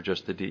enforcement or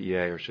just the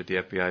DEA, or should the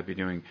FBI be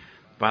doing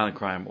violent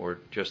crime or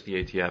just the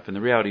ATF? And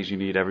the reality is you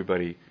need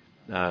everybody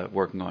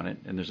working on it,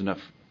 and there's enough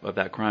of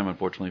that crime,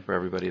 unfortunately, for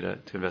everybody to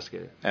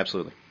investigate it.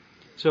 Absolutely.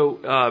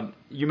 So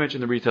you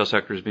mentioned the retail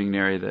sector as being an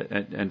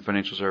area and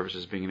financial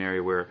services being an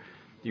area where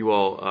you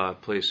all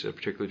place a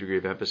particular degree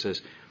of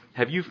emphasis.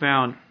 Have you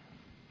found,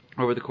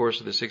 over the course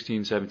of the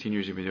 16, 17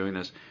 years you've been doing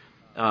this,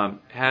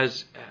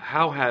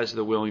 how has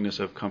the willingness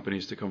of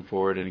companies to come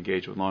forward and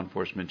engage with law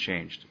enforcement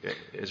changed?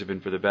 Has it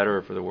been for the better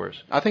or for the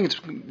worse? I think it's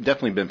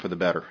definitely been for the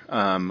better.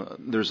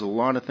 There's a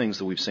lot of things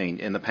that we've seen.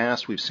 In the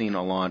past, we've seen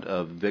a lot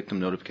of victim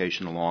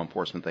notification to law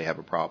enforcement they have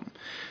a problem.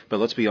 But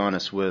let's be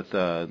honest, with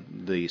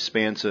the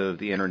expanse of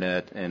the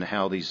Internet and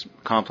how these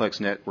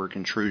complex network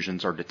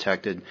intrusions are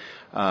detected,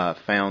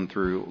 found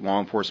through law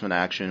enforcement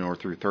action or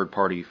through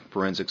third-party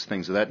forensics,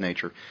 things of that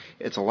nature,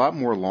 it's a lot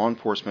more law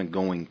enforcement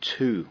going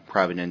to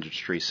private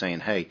industry saying,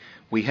 hey,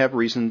 we have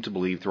reason to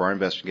believe through our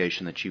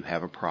investigation that you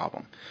have a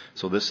problem.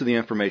 So this is the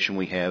information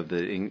we have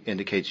that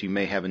indicates you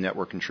may have a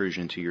network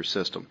intrusion into your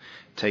system.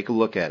 Take a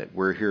look at it.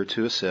 We're here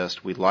to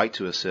assist. We'd like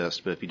to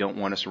assist, but if you don't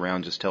want us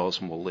around, just tell us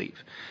and we'll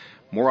leave.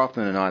 More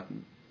often than not,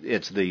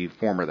 it's the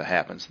former that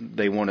happens.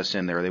 They want us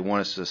in there. They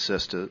want us to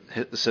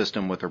assist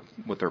them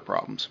with their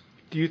problems.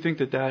 Do you think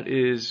that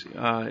is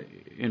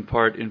in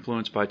part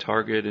influenced by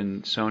Target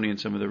and Sony and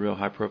some of the real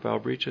high-profile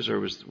breaches,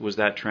 or was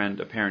that trend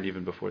apparent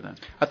even before then?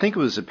 I think it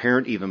was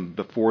apparent even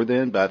before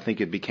then, but I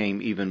think it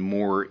became even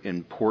more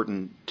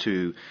important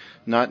to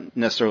not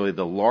necessarily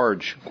the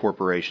large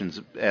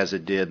corporations as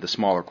it did the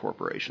smaller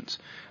corporations.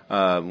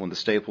 When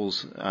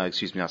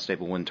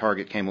when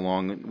Target came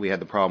along, we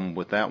had the problem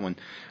with that one.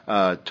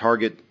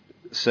 Target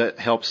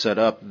helped set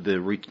up the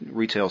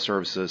retail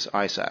services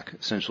ISAC,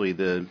 essentially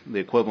the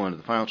equivalent of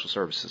the financial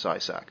services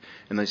ISAC,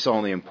 and they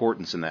saw the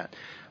importance in that.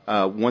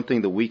 One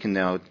thing that we can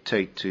now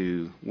take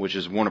to, which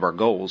is one of our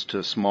goals,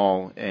 to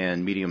small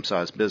and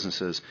medium-sized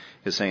businesses,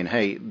 is saying,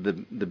 hey, the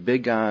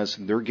big guys,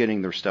 they're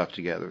getting their stuff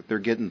together. They're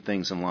getting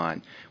things in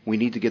line. We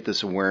need to get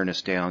this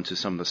awareness down to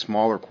some of the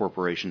smaller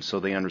corporations so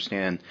they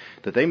understand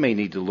that they may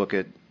need to look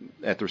at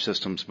their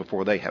systems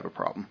before they have a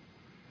problem.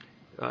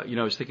 I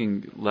was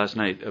thinking last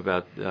night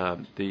about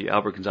the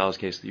Albert Gonzalez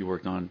case that you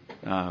worked on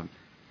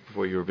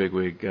before you were a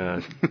bigwig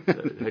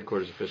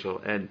headquarters official,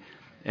 and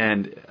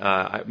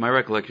my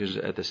recollection is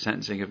at the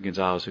sentencing of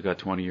Gonzalez, who got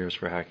 20 years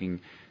for hacking.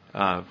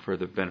 For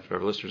the benefit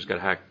of our listeners,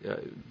 got hacked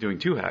doing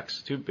two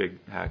big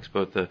hacks,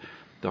 both the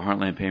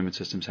Heartland Payment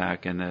Systems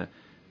hack and the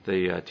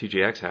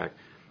TJX hack.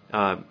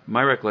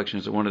 My recollection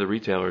is that one of the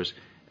retailers,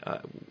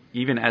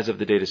 even as of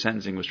the date of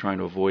sentencing, was trying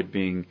to avoid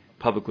being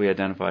publicly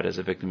identified as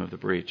a victim of the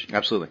breach.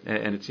 Absolutely.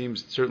 And it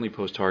seems certainly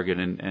post-Target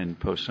and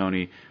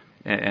post-Sony,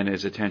 and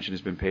as attention has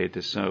been paid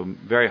to some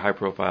very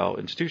high-profile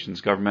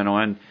institutions, governmental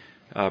and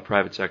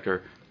private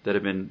sector, that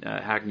have been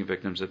hacking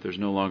victims, that there's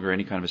no longer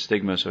any kind of a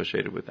stigma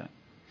associated with that.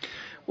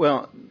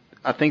 Well,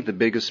 I think the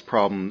biggest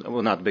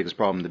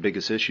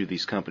issue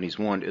these companies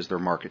want is their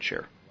market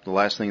share. The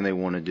last thing they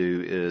want to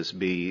do is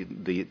be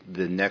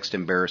the next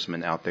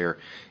embarrassment out there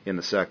in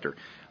the sector.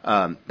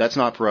 That's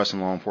not for us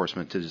in law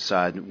enforcement to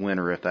decide when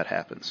or if that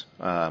happens.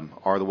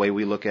 The way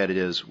we look at it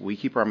is we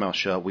keep our mouth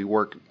shut. We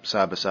work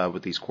side by side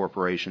with these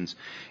corporations,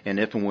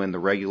 and if and when the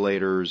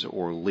regulators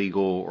or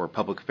legal or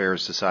public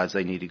affairs decides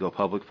they need to go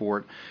public for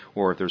it,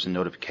 or if there's a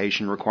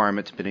notification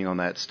requirement depending on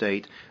that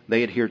state,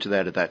 they adhere to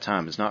that at that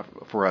time. It's not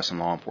for us in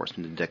law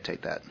enforcement to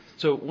dictate that.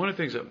 So one of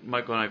the things that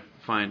Michael and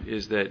I find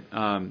is that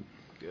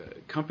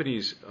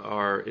companies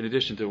are, in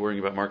addition to worrying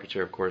about market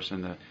share, of course,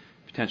 and the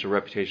potential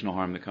reputational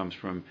harm that comes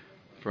from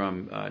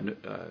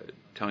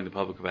telling the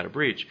public about a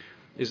breach,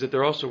 is that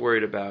they're also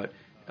worried about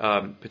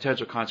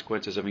potential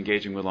consequences of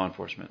engaging with law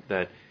enforcement,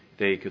 that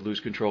they could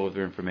lose control of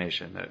their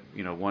information, that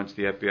once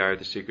the FBI or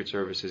the Secret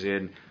Service is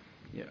in,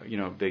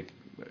 they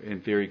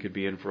in theory could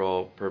be in for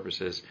all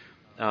purposes.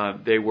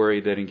 They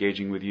worry that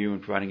engaging with you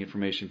and providing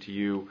information to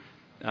you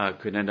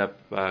could end up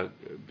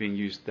being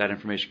used. That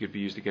information could be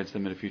used against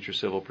them in a future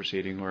civil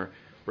proceeding or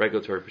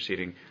regulatory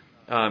proceeding.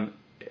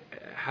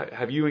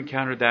 Have you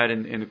encountered that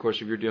in the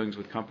course of your dealings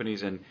with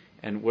companies, and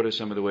And what are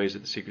some of the ways that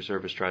the Secret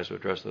Service tries to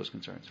address those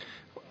concerns?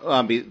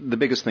 The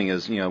biggest thing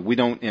is, we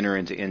don't enter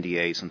into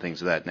NDAs and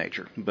things of that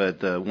nature.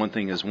 But one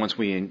thing is, once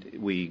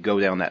we go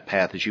down that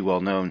path, as you well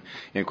know,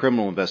 in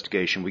criminal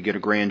investigation, we get a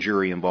grand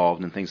jury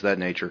involved and things of that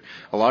nature.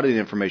 A lot of the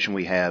information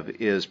we have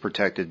is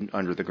protected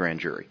under the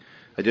grand jury.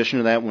 Addition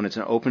to that, when it's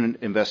an open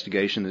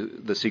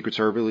investigation, the Secret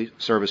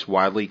Service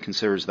widely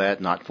considers that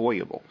not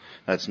FOIAble.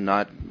 That's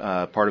not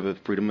part of a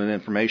Freedom of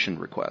Information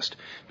request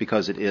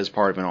because it is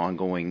part of an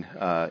ongoing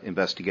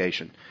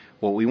investigation.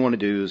 What we want to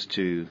do is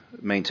to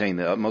maintain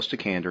the utmost of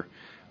candor,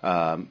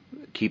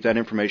 keep that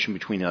information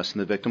between us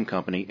and the victim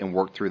company, and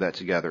work through that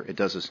together. It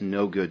does us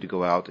no good to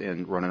go out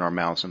and run in our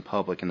mouths in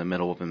public in the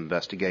middle of an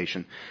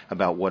investigation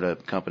about what a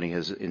company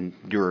has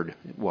endured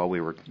while we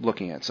were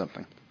looking at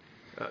something.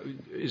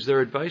 Is there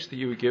advice that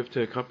you would give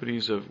to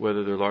companies, of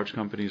whether they're large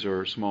companies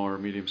or small or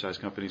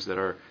medium-sized companies, that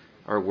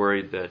are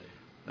worried that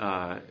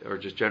or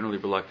just generally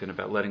reluctant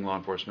about letting law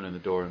enforcement in the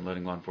door and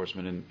letting law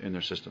enforcement in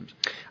their systems?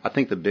 I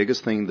think the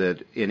biggest thing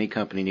that any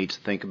company needs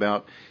to think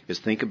about is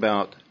think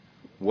about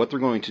what they're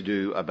going to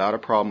do about a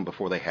problem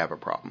before they have a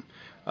problem.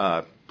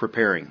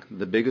 Preparing.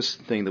 The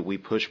biggest thing that we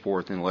push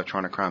forth in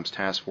Electronic Crimes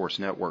Task Force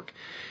Network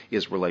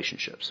is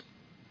relationships.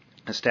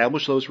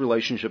 Establish those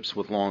relationships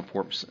with law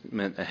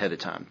enforcement ahead of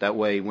time. That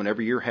way,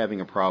 whenever you're having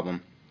a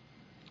problem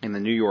in the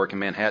New York and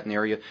Manhattan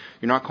area,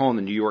 you're not calling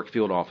the New York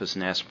field office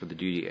and asking for the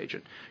duty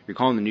agent. You're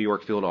calling the New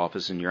York field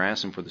office and you're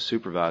asking for the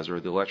supervisor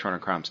of the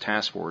Electronic Crimes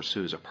Task Force,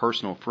 who is a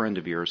personal friend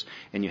of yours,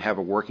 and you have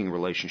a working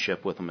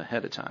relationship with them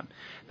ahead of time.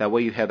 That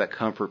way you have that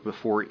comfort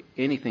before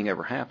anything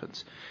ever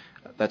happens.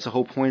 That's the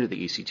whole point of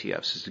the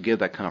ECTFs, is to give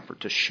that comfort,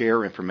 to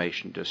share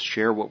information, to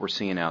share what we're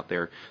seeing out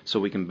there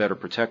so we can better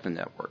protect the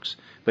networks.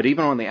 But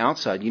even on the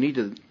outside, you need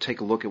to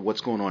take a look at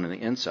what's going on the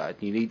inside.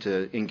 You need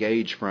to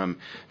engage from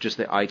just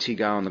the IT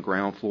guy on the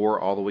ground floor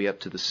all the way up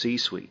to the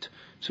C-suite,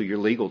 to your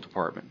legal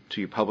department,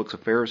 to your public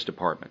affairs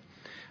department,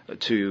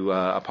 to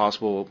a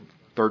possible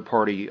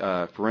third-party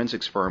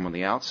forensics firm on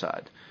the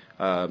outside,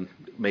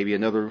 maybe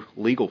another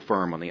legal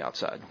firm on the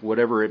outside,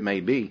 whatever it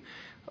may be.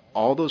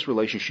 All those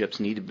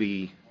relationships need to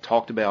be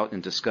talked about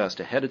and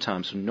discussed ahead of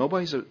time so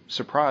nobody's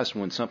surprised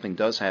when something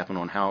does happen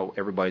on how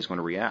everybody's going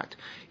to react.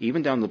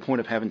 Even down to the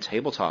point of having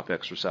tabletop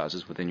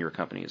exercises within your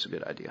company is a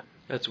good idea.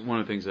 That's one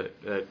of the things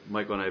that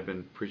Michael and I have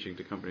been preaching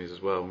to companies as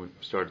well. We've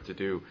started to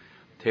do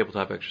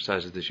tabletop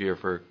exercises this year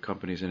for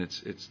companies, and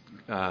it's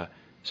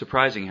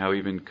surprising how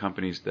even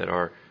companies that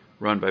are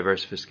run by very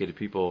sophisticated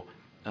people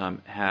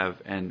have,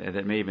 and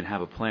that may even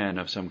have a plan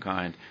of some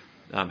kind,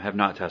 have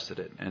not tested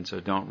it, and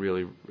so don't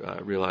really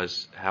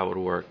realize how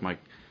it'll work. Mike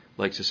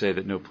likes to say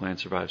that no plan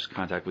survives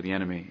contact with the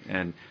enemy,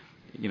 and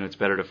it's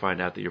better to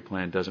find out that your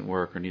plan doesn't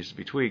work or needs to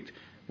be tweaked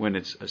when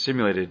it's a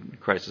simulated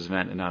crisis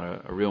event and not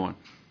a real one.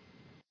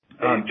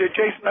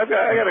 Jason, I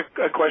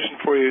got a question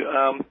for you.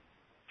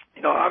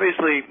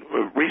 Obviously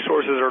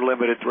resources are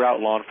limited throughout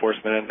law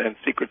enforcement, and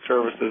Secret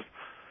Services,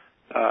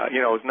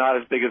 is not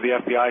as big as the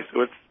FBI,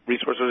 so its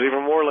resources are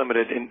even more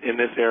limited in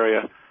this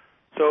area.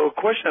 So a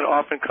question that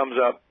often comes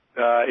up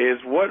is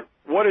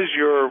what is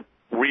your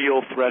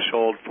real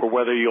threshold for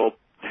whether you'll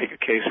take a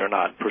case or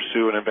not,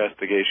 pursue an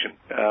investigation?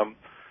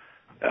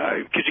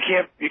 Because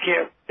you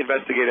can't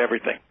investigate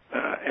everything.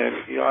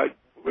 I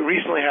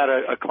recently had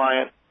a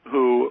client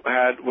who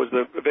was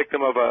the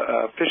victim of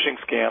a phishing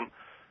scam,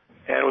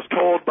 and was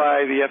told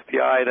by the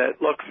FBI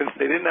that, look, since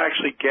they didn't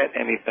actually get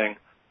anything,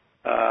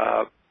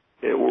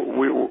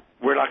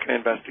 we're not going to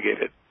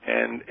investigate it.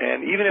 And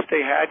even if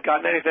they had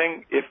gotten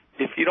anything, if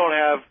you don't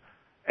have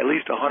at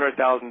least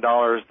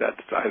 $100,000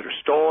 that's either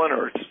stolen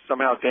or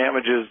somehow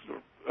damages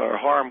or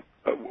harm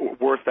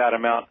worth that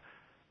amount,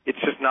 it's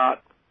just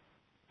not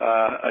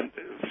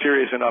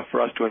serious enough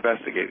for us to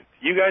investigate.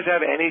 Do you guys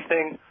have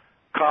anything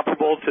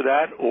comparable to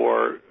that,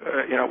 or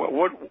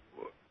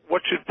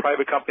what should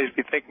private companies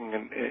be thinking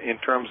in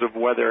terms of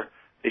whether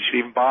they should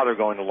even bother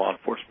going to law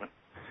enforcement?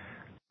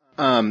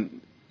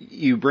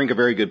 You bring a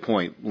very good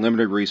point.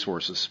 Limited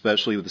resources,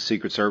 especially with the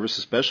Secret Service,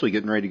 especially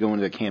getting ready to go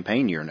into a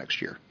campaign year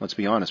next year. Let's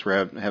be honest,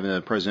 we're having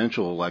a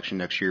presidential election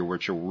next year,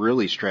 which will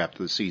really strap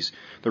to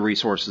the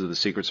resources of the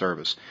Secret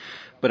Service.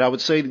 But I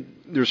would say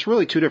there's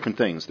really two different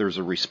things. There's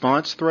a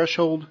response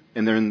threshold,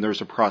 and then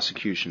there's a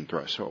prosecution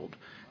threshold.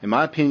 In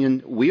my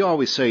opinion, we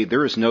always say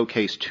there is no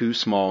case too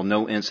small,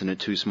 no incident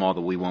too small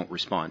that we won't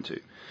respond to.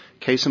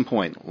 Case in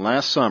point,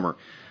 last summer,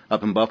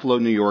 up in Buffalo,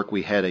 New York,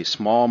 we had a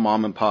small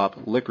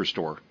mom-and-pop liquor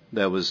store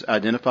that was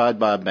identified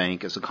by a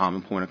bank as a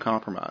common point of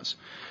compromise.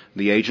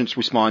 The agents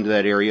responded to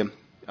that area,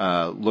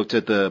 looked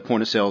at the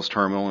point-of-sales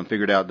terminal, and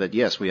figured out that,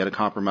 yes, we had a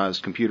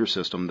compromised computer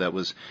system that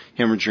was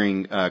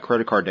hemorrhaging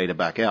credit card data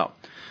back out.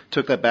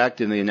 Took that back,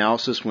 did the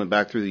analysis, went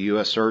back through the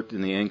U.S. CERT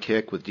and the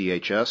NCIC with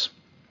DHS.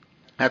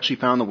 Actually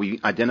found that we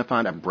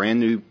identified a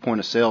brand-new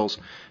point-of-sales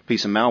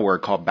piece of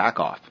malware called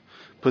Backoff.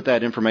 Put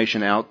that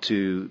information out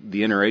to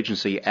the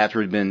interagency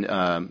after it had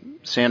been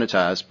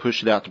sanitized,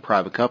 pushed it out to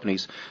private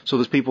companies so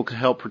those people can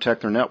help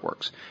protect their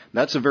networks.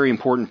 That's a very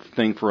important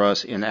thing for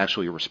us in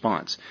actually a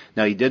response.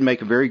 Now, he did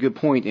make a very good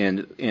point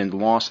in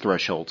loss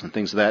thresholds and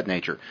things of that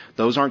nature.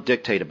 Those aren't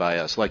dictated by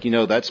us. Like,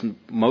 that's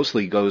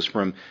mostly goes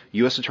from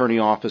U.S. Attorney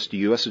Office to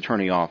U.S.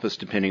 Attorney Office,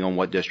 depending on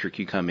what district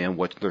you come in,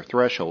 what their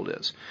threshold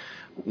is.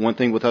 One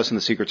thing with us in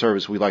the Secret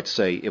Service, we like to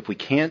say, if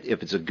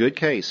it's a good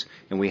case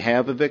and we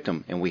have a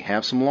victim and we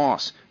have some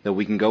loss that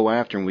we can go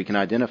after and we can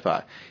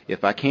identify.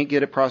 If I can't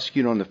get it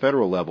prosecuted on the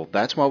federal level,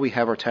 that's why we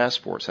have our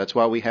task force. That's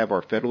why we have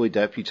our federally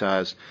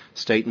deputized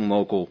state and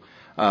local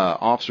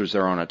officers that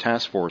are on a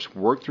task force.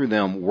 Work through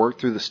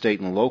the state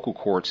and local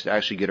courts to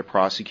actually get it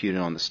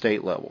prosecuted on the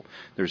state level.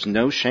 There's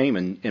no shame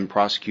in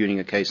prosecuting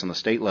a case on the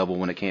state level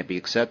when it can't be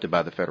accepted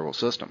by the federal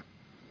system.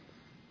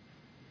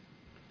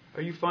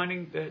 Are you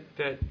finding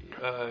that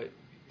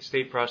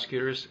state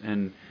prosecutors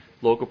and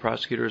local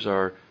prosecutors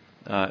are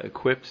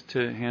equipped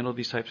to handle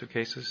these types of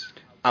cases?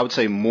 I would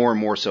say more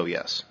and more so,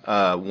 yes.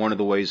 One of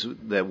the ways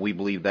that we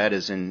believe that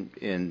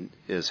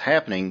is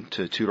happening,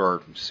 to toot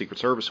our Secret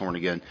Service horn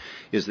again,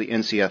 is the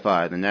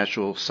NCFI, the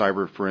National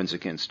Cyber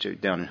Forensic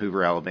Institute, down in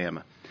Hoover,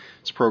 Alabama.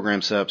 It's a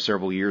program set up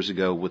several years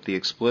ago with the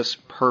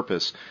explicit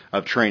purpose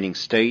of training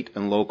state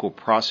and local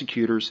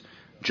prosecutors,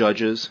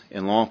 judges,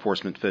 and law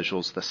enforcement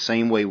officials the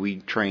same way we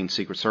train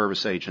Secret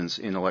Service agents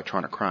in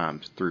electronic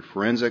crimes, through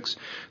forensics,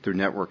 through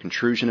network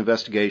intrusion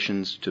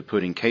investigations, to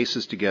putting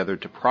cases together,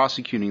 to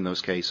prosecuting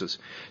those cases,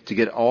 to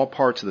get all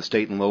parts of the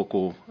state and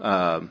local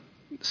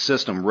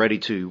system ready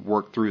to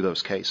work through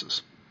those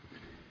cases.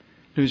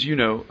 As you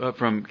know,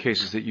 from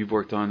cases that you've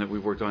worked on, that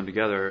we've worked on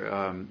together,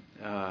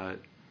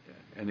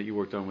 and that you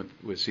worked on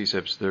with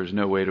CSIPs, there's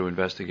no way to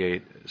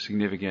investigate a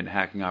significant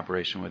hacking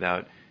operation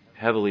without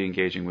heavily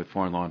engaging with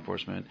foreign law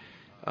enforcement.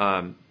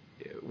 One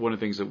of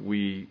the things that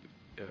we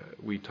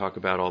talk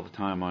about all the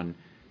time on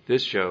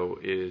this show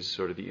is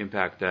sort of the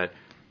impact that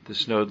the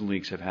Snowden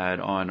leaks have had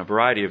on a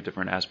variety of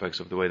different aspects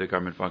of the way the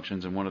government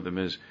functions, and one of them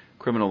is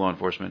criminal law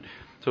enforcement.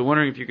 So I'm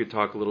wondering if you could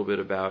talk a little bit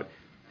about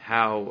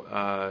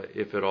how,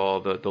 if at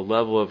all, the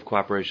level of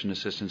cooperation and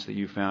assistance that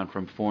you found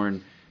from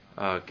foreign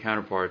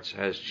counterparts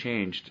has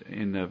changed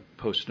in the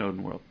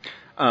post-Snowden world.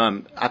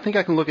 I think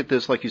I can look at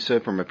this, like you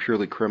said, from a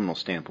purely criminal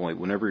standpoint.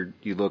 Whenever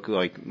you look,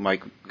 like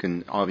Mike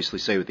can obviously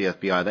say with the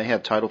FBI, they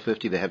have Title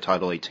 50, they have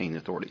Title 18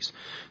 authorities.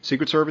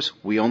 Secret Service,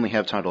 we only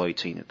have Title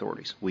 18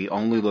 authorities. We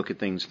only look at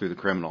things through the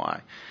criminal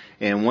eye.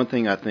 And one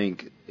thing I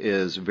think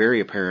is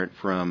very apparent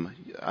from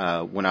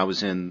when I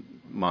was in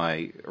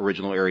my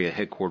original area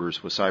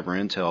headquarters with Cyber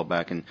Intel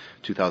back in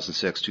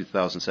 2006,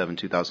 2007,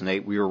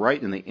 2008, we were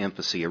right in the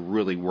infancy of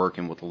really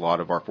working with a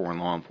lot of our foreign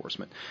law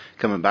enforcement.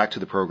 Coming back to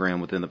the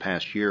program within the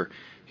past year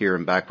here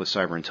and back with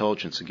cyber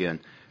intelligence again,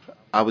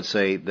 I would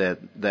say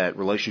that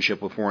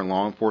relationship with foreign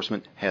law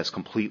enforcement has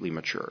completely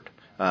matured.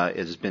 It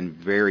has been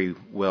very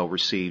well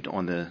received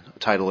on the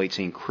Title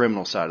 18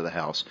 criminal side of the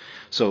house.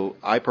 So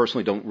I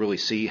personally don't really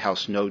see how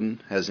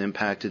Snowden has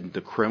impacted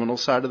the criminal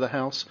side of the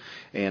house,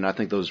 and I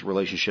think those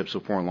relationships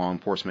with foreign law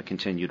enforcement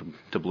continue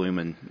to bloom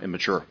and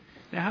mature.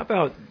 Now, how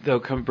about, though,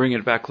 bringing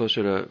it back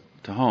closer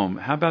to home,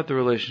 how about the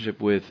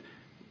relationship with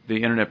the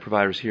internet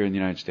providers here in the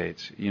United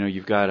States?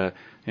 You've got an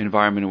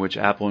environment in which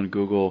Apple and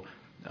Google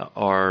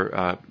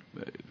are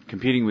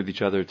competing with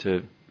each other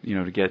to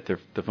get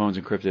the phones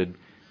encrypted,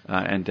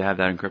 and to have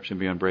that encryption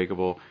be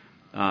unbreakable.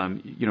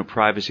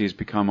 Privacy has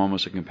become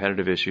almost a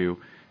competitive issue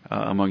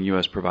among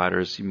U.S.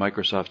 providers.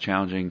 Microsoft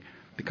challenging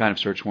the kind of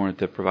search warrant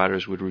that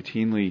providers would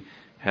routinely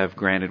have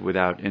granted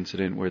without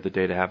incident, where the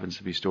data happens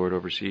to be stored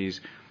overseas.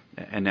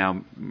 And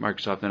now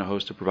Microsoft and a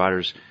host of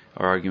providers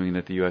are arguing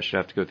that the U.S. should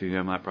have to go through the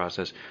MLAT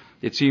process.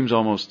 It seems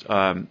almost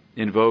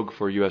in vogue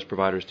for U.S.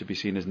 providers to be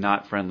seen as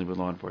not friendly with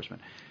law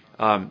enforcement.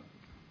 Do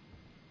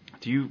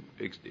you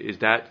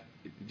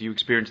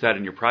experience that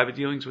in your private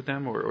dealings with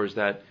them, or is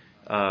that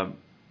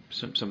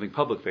something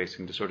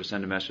public-facing to sort of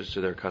send a message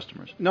to their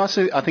customers? No, I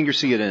think you're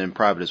seeing it in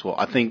private as well.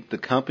 I think the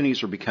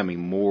companies are becoming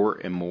more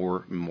and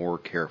more and more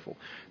careful.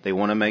 They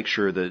want to make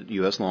sure that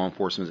U.S. law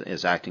enforcement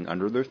is acting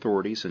under their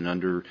authorities and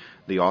under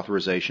the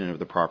authorization of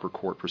the proper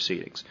court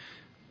proceedings.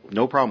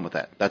 No problem with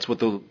that. That's what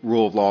the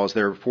rule of law is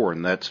there for,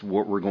 and that's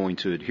what we're going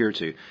to adhere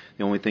to.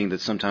 The only thing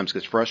that sometimes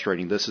gets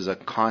frustrating, this is a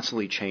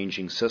constantly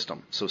changing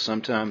system. So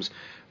sometimes,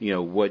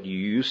 what you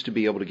used to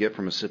be able to get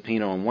from a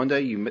subpoena on one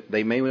day,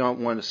 they may not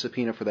want a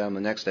subpoena for that on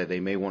the next day.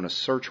 They may want a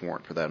search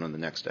warrant for that on the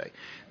next day.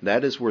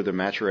 That is where the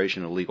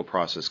maturation of the legal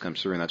process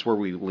comes through, and that's where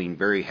we lean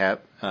very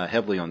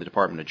heavily on the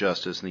Department of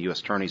Justice and the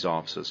U.S. Attorney's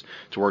offices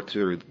to work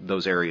through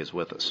those areas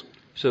with us.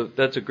 So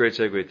that's a great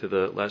segue to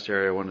the last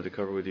area I wanted to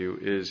cover with you,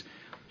 is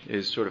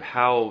sort of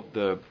how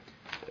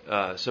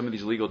some of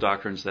these legal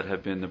doctrines that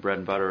have been the bread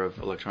and butter of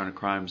electronic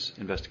crimes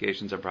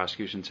investigations and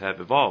prosecutions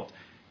have evolved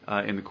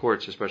in the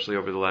courts, especially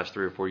over the last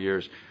 3 or 4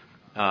 years.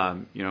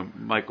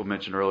 Michael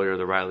mentioned earlier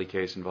the Riley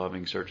case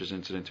involving searches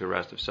incident to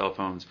arrest of cell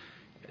phones,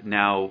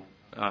 now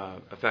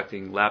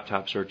affecting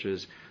laptop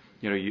searches.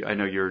 I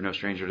know you're no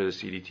stranger to the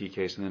CDT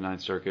case in the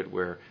Ninth Circuit,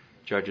 where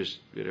judges,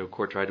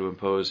 court tried to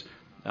impose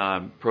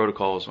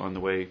protocols on the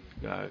way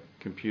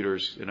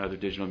computers and other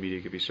digital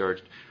media could be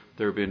searched.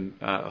 There have been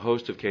a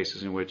host of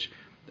cases in which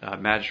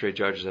magistrate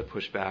judges have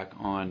pushed back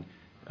on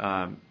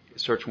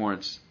search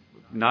warrants,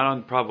 not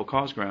on probable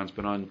cause grounds,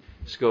 but on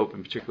scope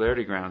and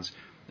particularity grounds,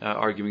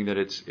 arguing that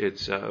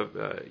it's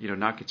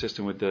not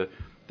consistent with the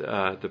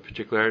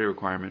particularity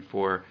requirement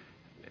for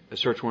a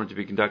search warrant to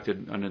be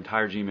conducted on an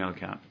entire Gmail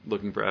account,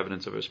 looking for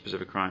evidence of a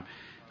specific crime.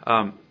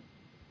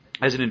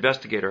 As an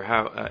investigator,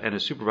 and a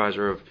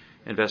supervisor of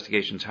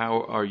investigations,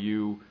 how are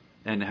you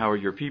and how are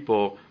your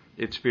people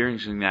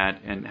experiencing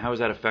that, and how is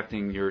that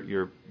affecting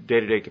your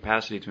day-to-day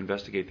capacity to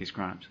investigate these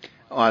crimes?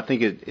 I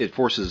think it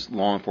forces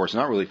law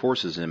enforcement, not really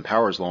forces, it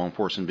empowers law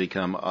enforcement to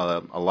become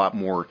a lot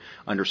more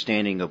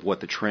understanding of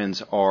what the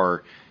trends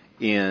are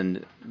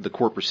in the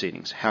court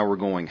proceedings, how we're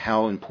going,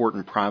 how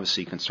important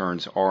privacy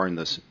concerns are in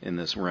this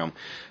realm.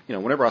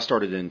 Whenever I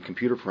started in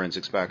computer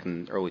forensics back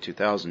in early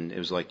 2000, it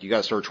was like, you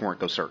got a search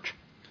warrant, go search.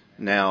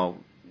 Now,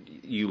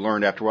 you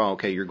learned after a while,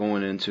 okay, you're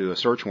going into a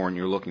search warrant,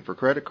 you're looking for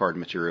credit card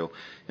material,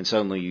 and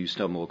suddenly you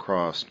stumble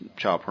across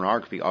child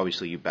pornography.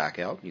 Obviously, you back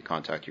out, you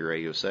contact your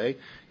AUSA,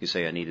 you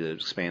say, I need to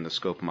expand the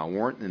scope of my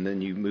warrant, and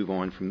then you move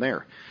on from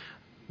there.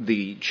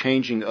 The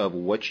changing of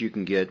what you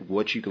can get,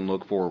 what you can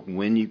look for,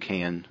 when you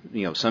can.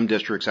 Some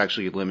districts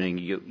actually limiting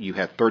you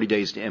have 30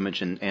 days to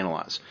image and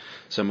analyze.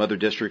 Some other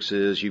districts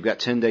is you've got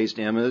 10 days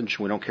to image.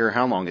 We don't care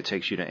how long it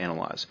takes you to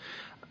analyze.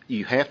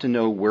 You have to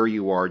know where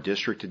you are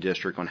district to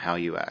district on how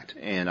you act.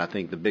 And I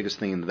think the biggest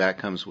thing that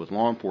comes with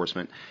law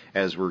enforcement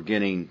as we're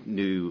getting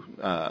new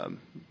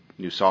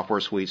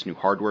software suites, new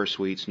hardware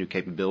suites, new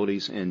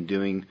capabilities in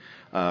doing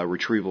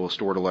retrieval of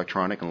stored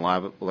electronic and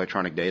live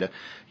electronic data.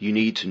 You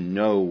need to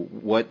know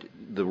what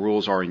the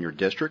rules are in your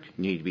district.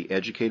 You need to be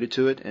educated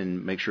to it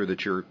and make sure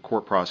that your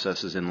court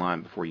process is in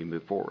line before you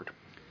move forward.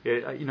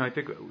 Yeah, I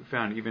think we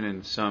found even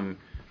in some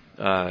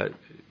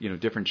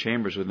different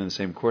chambers within the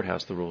same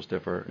courthouse, the rules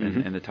differ,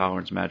 and the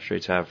tolerance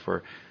magistrates have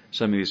for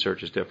some of these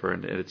searches differ,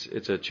 and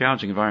it's a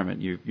challenging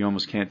environment. You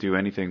almost can't do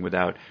anything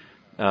without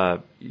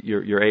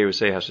your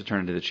AUSA has to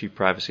turn into the chief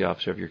privacy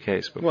officer of your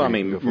case. Well,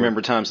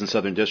 remember times in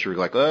Southern District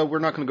like, we're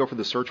not going to go for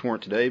the search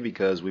warrant today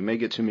because we may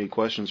get too many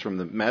questions from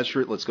the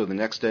magistrate. Let's go the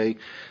next day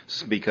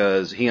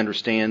because he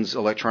understands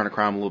electronic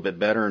crime a little bit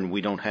better, and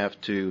we don't have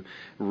to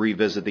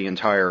revisit the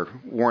entire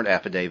warrant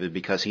affidavit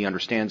because he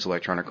understands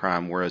electronic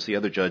crime, whereas the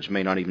other judge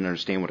may not even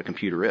understand what a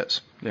computer is.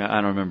 Yeah, I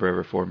don't remember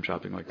ever forum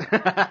shopping like that.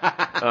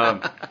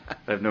 I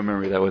have no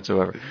memory of that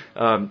whatsoever.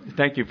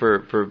 Thank you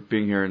for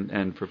being here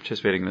and for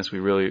participating in this. We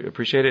really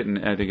appreciate it,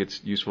 and I think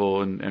it's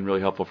useful and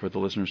really helpful for the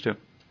listeners too.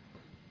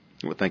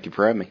 Well, thank you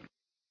for having me.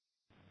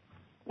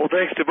 Well,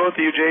 thanks to both of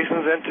you,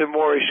 Jasons, and to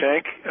Maury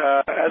Shank.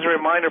 As a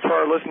reminder for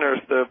our listeners,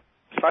 the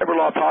Cyber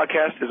Law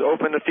Podcast is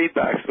open to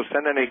feedback, so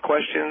send any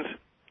questions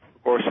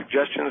or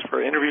suggestions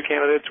for interview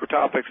candidates or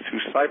topics to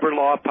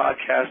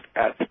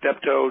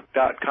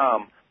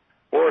cyberlawpodcast@steptoe.com.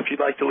 Or if you'd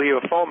like to leave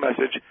a phone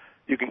message,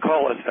 you can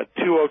call us at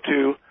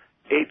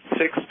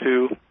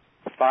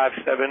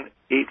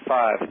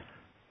 202-862-5785.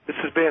 This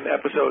has been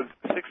episode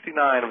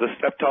 69 of the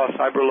Steptoe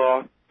Cyber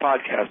Law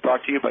Podcast,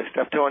 brought to you by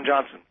Steptoe &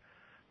 Johnson.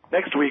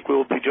 Next week, we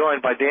will be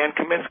joined by Dan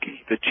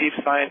Kaminsky, the Chief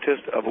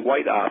Scientist of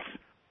White Ops.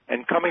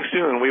 And coming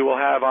soon, we will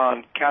have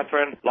on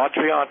Catherine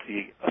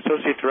Latrianti,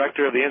 Associate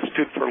Director of the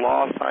Institute for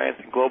Law, Science,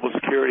 and Global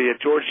Security at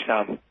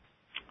Georgetown.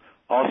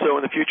 Also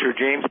in the future,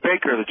 James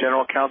Baker, the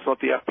General Counsel at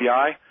the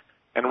FBI,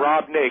 and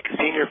Rob Nake,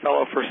 Senior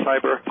Fellow for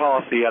Cyber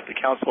Policy at the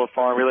Council of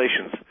Foreign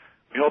Relations.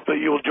 We hope that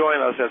you will join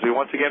us as we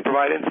once again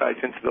provide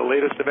insights into the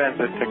latest events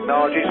in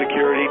technology,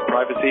 security,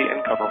 privacy,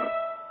 and government.